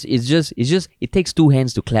 I guess it takes 2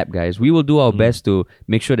 hands to clap, guys. We will do our best to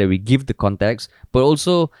make sure that we give the context, but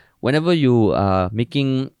also whenever you are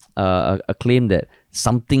making a claim that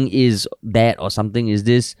something is that or something is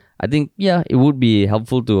this, I think it would be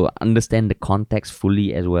helpful to understand the context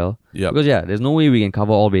fully as well. Yeah. Because there's no way we can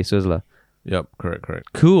cover all bases, lah. Yep.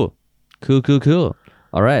 Correct. Cool.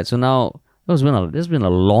 All right. So now this has been a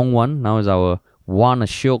long one. Now is our one a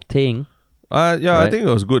short thing. Right? I think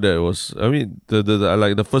it was good that it was. I mean,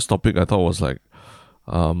 the first topic I thought was like,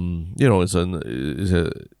 it's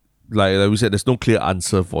a like we said, there's no clear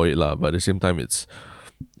answer for it, lah. But at the same time, it's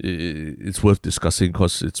worth discussing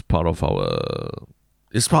because it's part of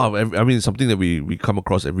it's something that we come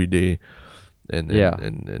across every day, and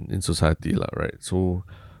in society, lah, right? So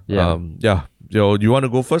you want to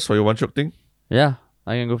go first for your one shot thing? Yeah,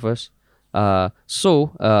 I can go first.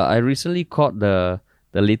 So I recently caught the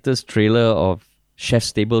latest trailer of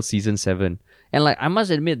Chef's Table Season 7. And like I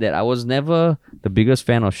must admit that I was never the biggest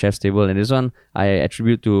fan of Chef's Table, and this one I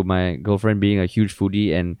attribute to my girlfriend being a huge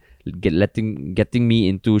foodie and getting me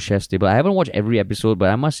into Chef's Table. I haven't watched every episode, but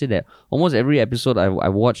I must say that almost every episode I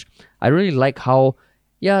watched, I really like how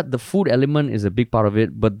the food element is a big part of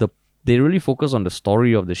it, but they really focus on the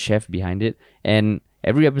story of the chef behind it, and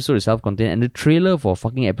every episode is self-contained. And the trailer for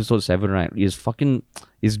fucking episode 7, right, is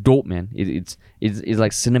dope, man. It's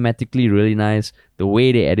like cinematically really nice. The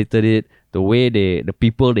way they edited it, the way the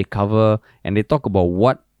people they cover, and they talk about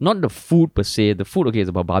what not the food per se. The food, okay, it's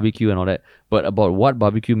about barbecue and all that, but about what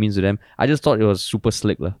barbecue means to them. I just thought it was super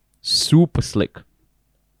slick, super slick.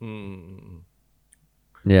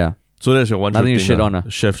 Yeah. So that's your one Nothing joke to thing. shit on.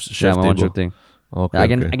 Chef's Yeah, my table. one joke thing. Okay, I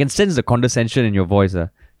can sense the condescension in your voice.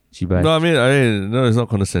 Chibai. No, I mean, no, it's not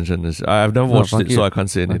condescension. I've never watched it, so I can't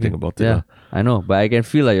say anything about it. Yeah, I know, but I can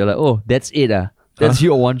feel like you're like, oh, that's it. That's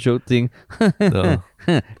your one joke thing. No.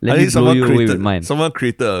 Let I me think blow you away with mine. someone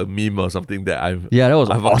created a meme or something that I've. Yeah, that was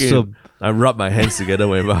I've awesome. I rub my hands together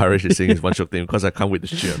whenever Harish is saying his one joke thing because I can't wait to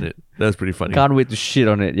shit on it. That's pretty funny. Can't wait to shit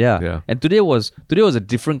on it. Yeah. And today was a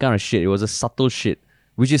different kind of shit. It was a subtle shit,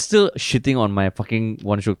 which is still shitting on my fucking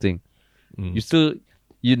one joke thing.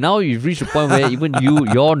 You've reached a point where even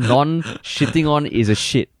your non-shitting on is a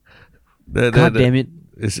shit. God damn it.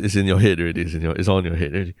 It's in your head already. It's on your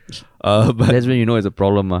head already. But that's when you know it's a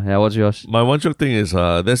problem. Yeah, what's yours? My one joke thing is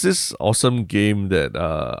there's this awesome game that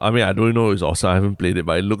I mean I don't know it's awesome. I haven't played it,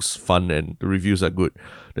 but it looks fun and the reviews are good.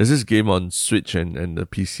 There's this game on Switch and the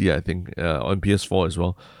PC, I think, on PS4 as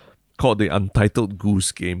well, called the Untitled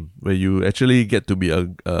Goose game, where you actually get to be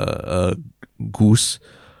a goose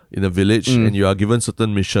in a village and you are given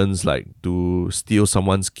certain missions like to steal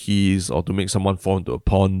someone's keys or to make someone fall into a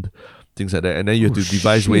pond, things like that. And then you have to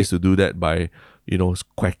devise ways to do that by,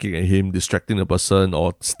 quacking at him, distracting the person,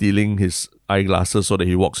 or stealing his eyeglasses so that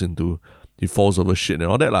he falls over shit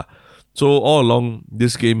and all that lah. So all along,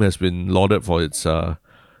 this game has been lauded for its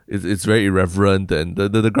very irreverent and the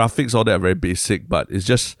graphics, all that are very basic, but it's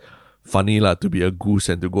just funny lah to be a goose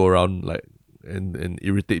and to go around like and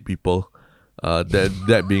irritate people.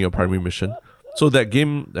 That being a primary mission. So that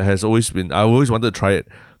game has always been, I always wanted to try it,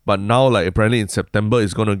 but now like apparently in September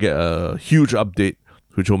it's going to get a huge update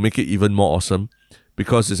which will make it even more awesome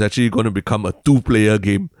because it's actually going to become a 2-player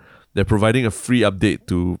game. They're providing a free update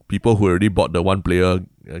to people who already bought the 1-player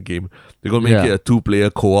game. They're going to make it a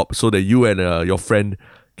 2-player co-op so that you and your friend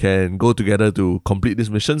can go together to complete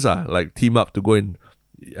these missions, like team up to go and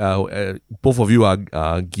both of you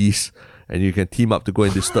are geese and you can team up to go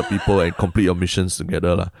and disturb people and complete your missions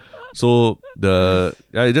together lah. So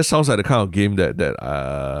it just sounds like the kind of game that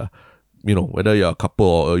whether you're a couple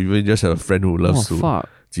or even just have a friend who loves to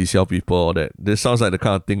jixiao people or that. This sounds like the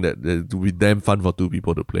kind of thing that would be damn fun for 2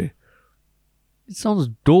 people to play. It sounds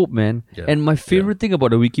dope, man. Yeah. And my favorite thing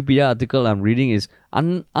about the Wikipedia article I'm reading is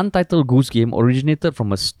Untitled Goose Game originated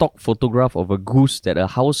from a stock photograph of a goose that a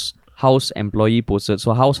house employee posted.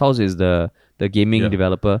 So House is the gaming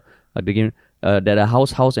developer. The game that a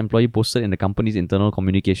house employee posted in the company's internal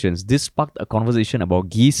communications. This sparked a conversation about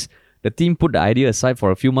geese. The team put the idea aside for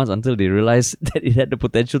a few months until they realized that it had the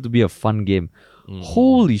potential to be a fun game.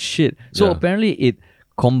 Holy shit! So apparently it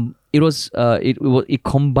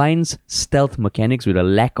combines stealth mechanics with a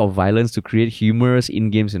lack of violence to create humorous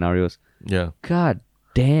in-game scenarios. Yeah. God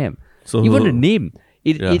damn. So even the name.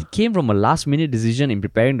 It came from a last-minute decision in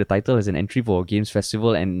preparing the title as an entry for a games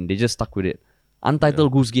festival, and they just stuck with it.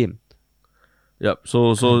 Untitled Goose Game. Yep.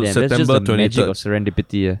 So September 23rd. That's just the magic of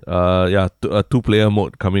serendipity. A 2-player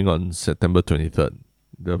mode coming on September 23rd.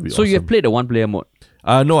 That'll be awesome. You have played the 1-player mode?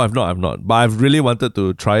 No, I've not. But I've really wanted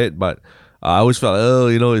to try it, but I always felt,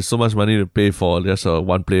 it's so much money to pay for just a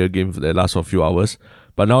 1-player game that lasts for a few hours.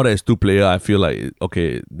 But now that it's 2-player, I feel like,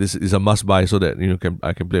 okay, this is a must-buy so that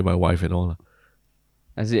I can play with my wife and all.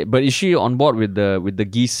 I see. But is she on board with the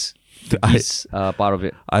geese? Part of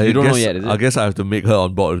it. You don't know yet, is it? I guess I have to make her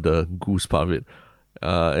on board with the goose part of it.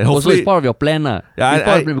 And also, it's part of your plan,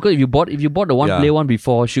 Yeah, because if you bought the 1-player one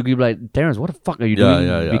before, she'll be like, Terrence, what the fuck are you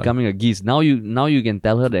doing becoming a geese? Now you can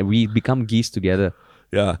tell her that we become geese together.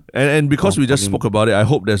 Yeah, and because we just spoke about it, I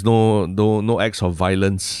hope there's no acts of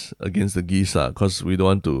violence against the geese, because we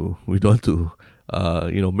don't want to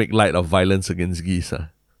make light of violence against geese.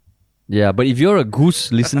 Yeah, but if you're a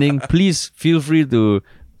goose listening, please feel free to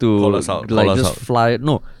call us out. Fly.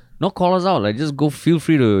 No, not call us out. Like just go. Feel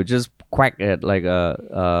free to just quack at like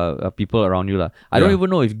people around you lah. I don't even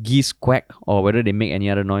know if geese quack or whether they make any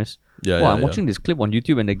other noise. I'm watching this clip on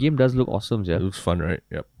YouTube and the game does look awesome. Yeah, it looks fun, right?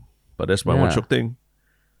 Yep. But that's my one joke thing.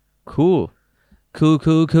 Cool.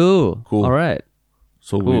 All right.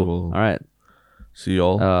 So we will. All right. See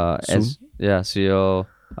y'all soon. See y'all.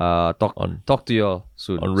 Talk to y'all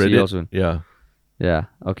soon. On Reddit. See y'all soon. Yeah. Yeah.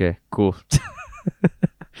 Okay. Cool.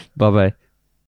 Bye bye.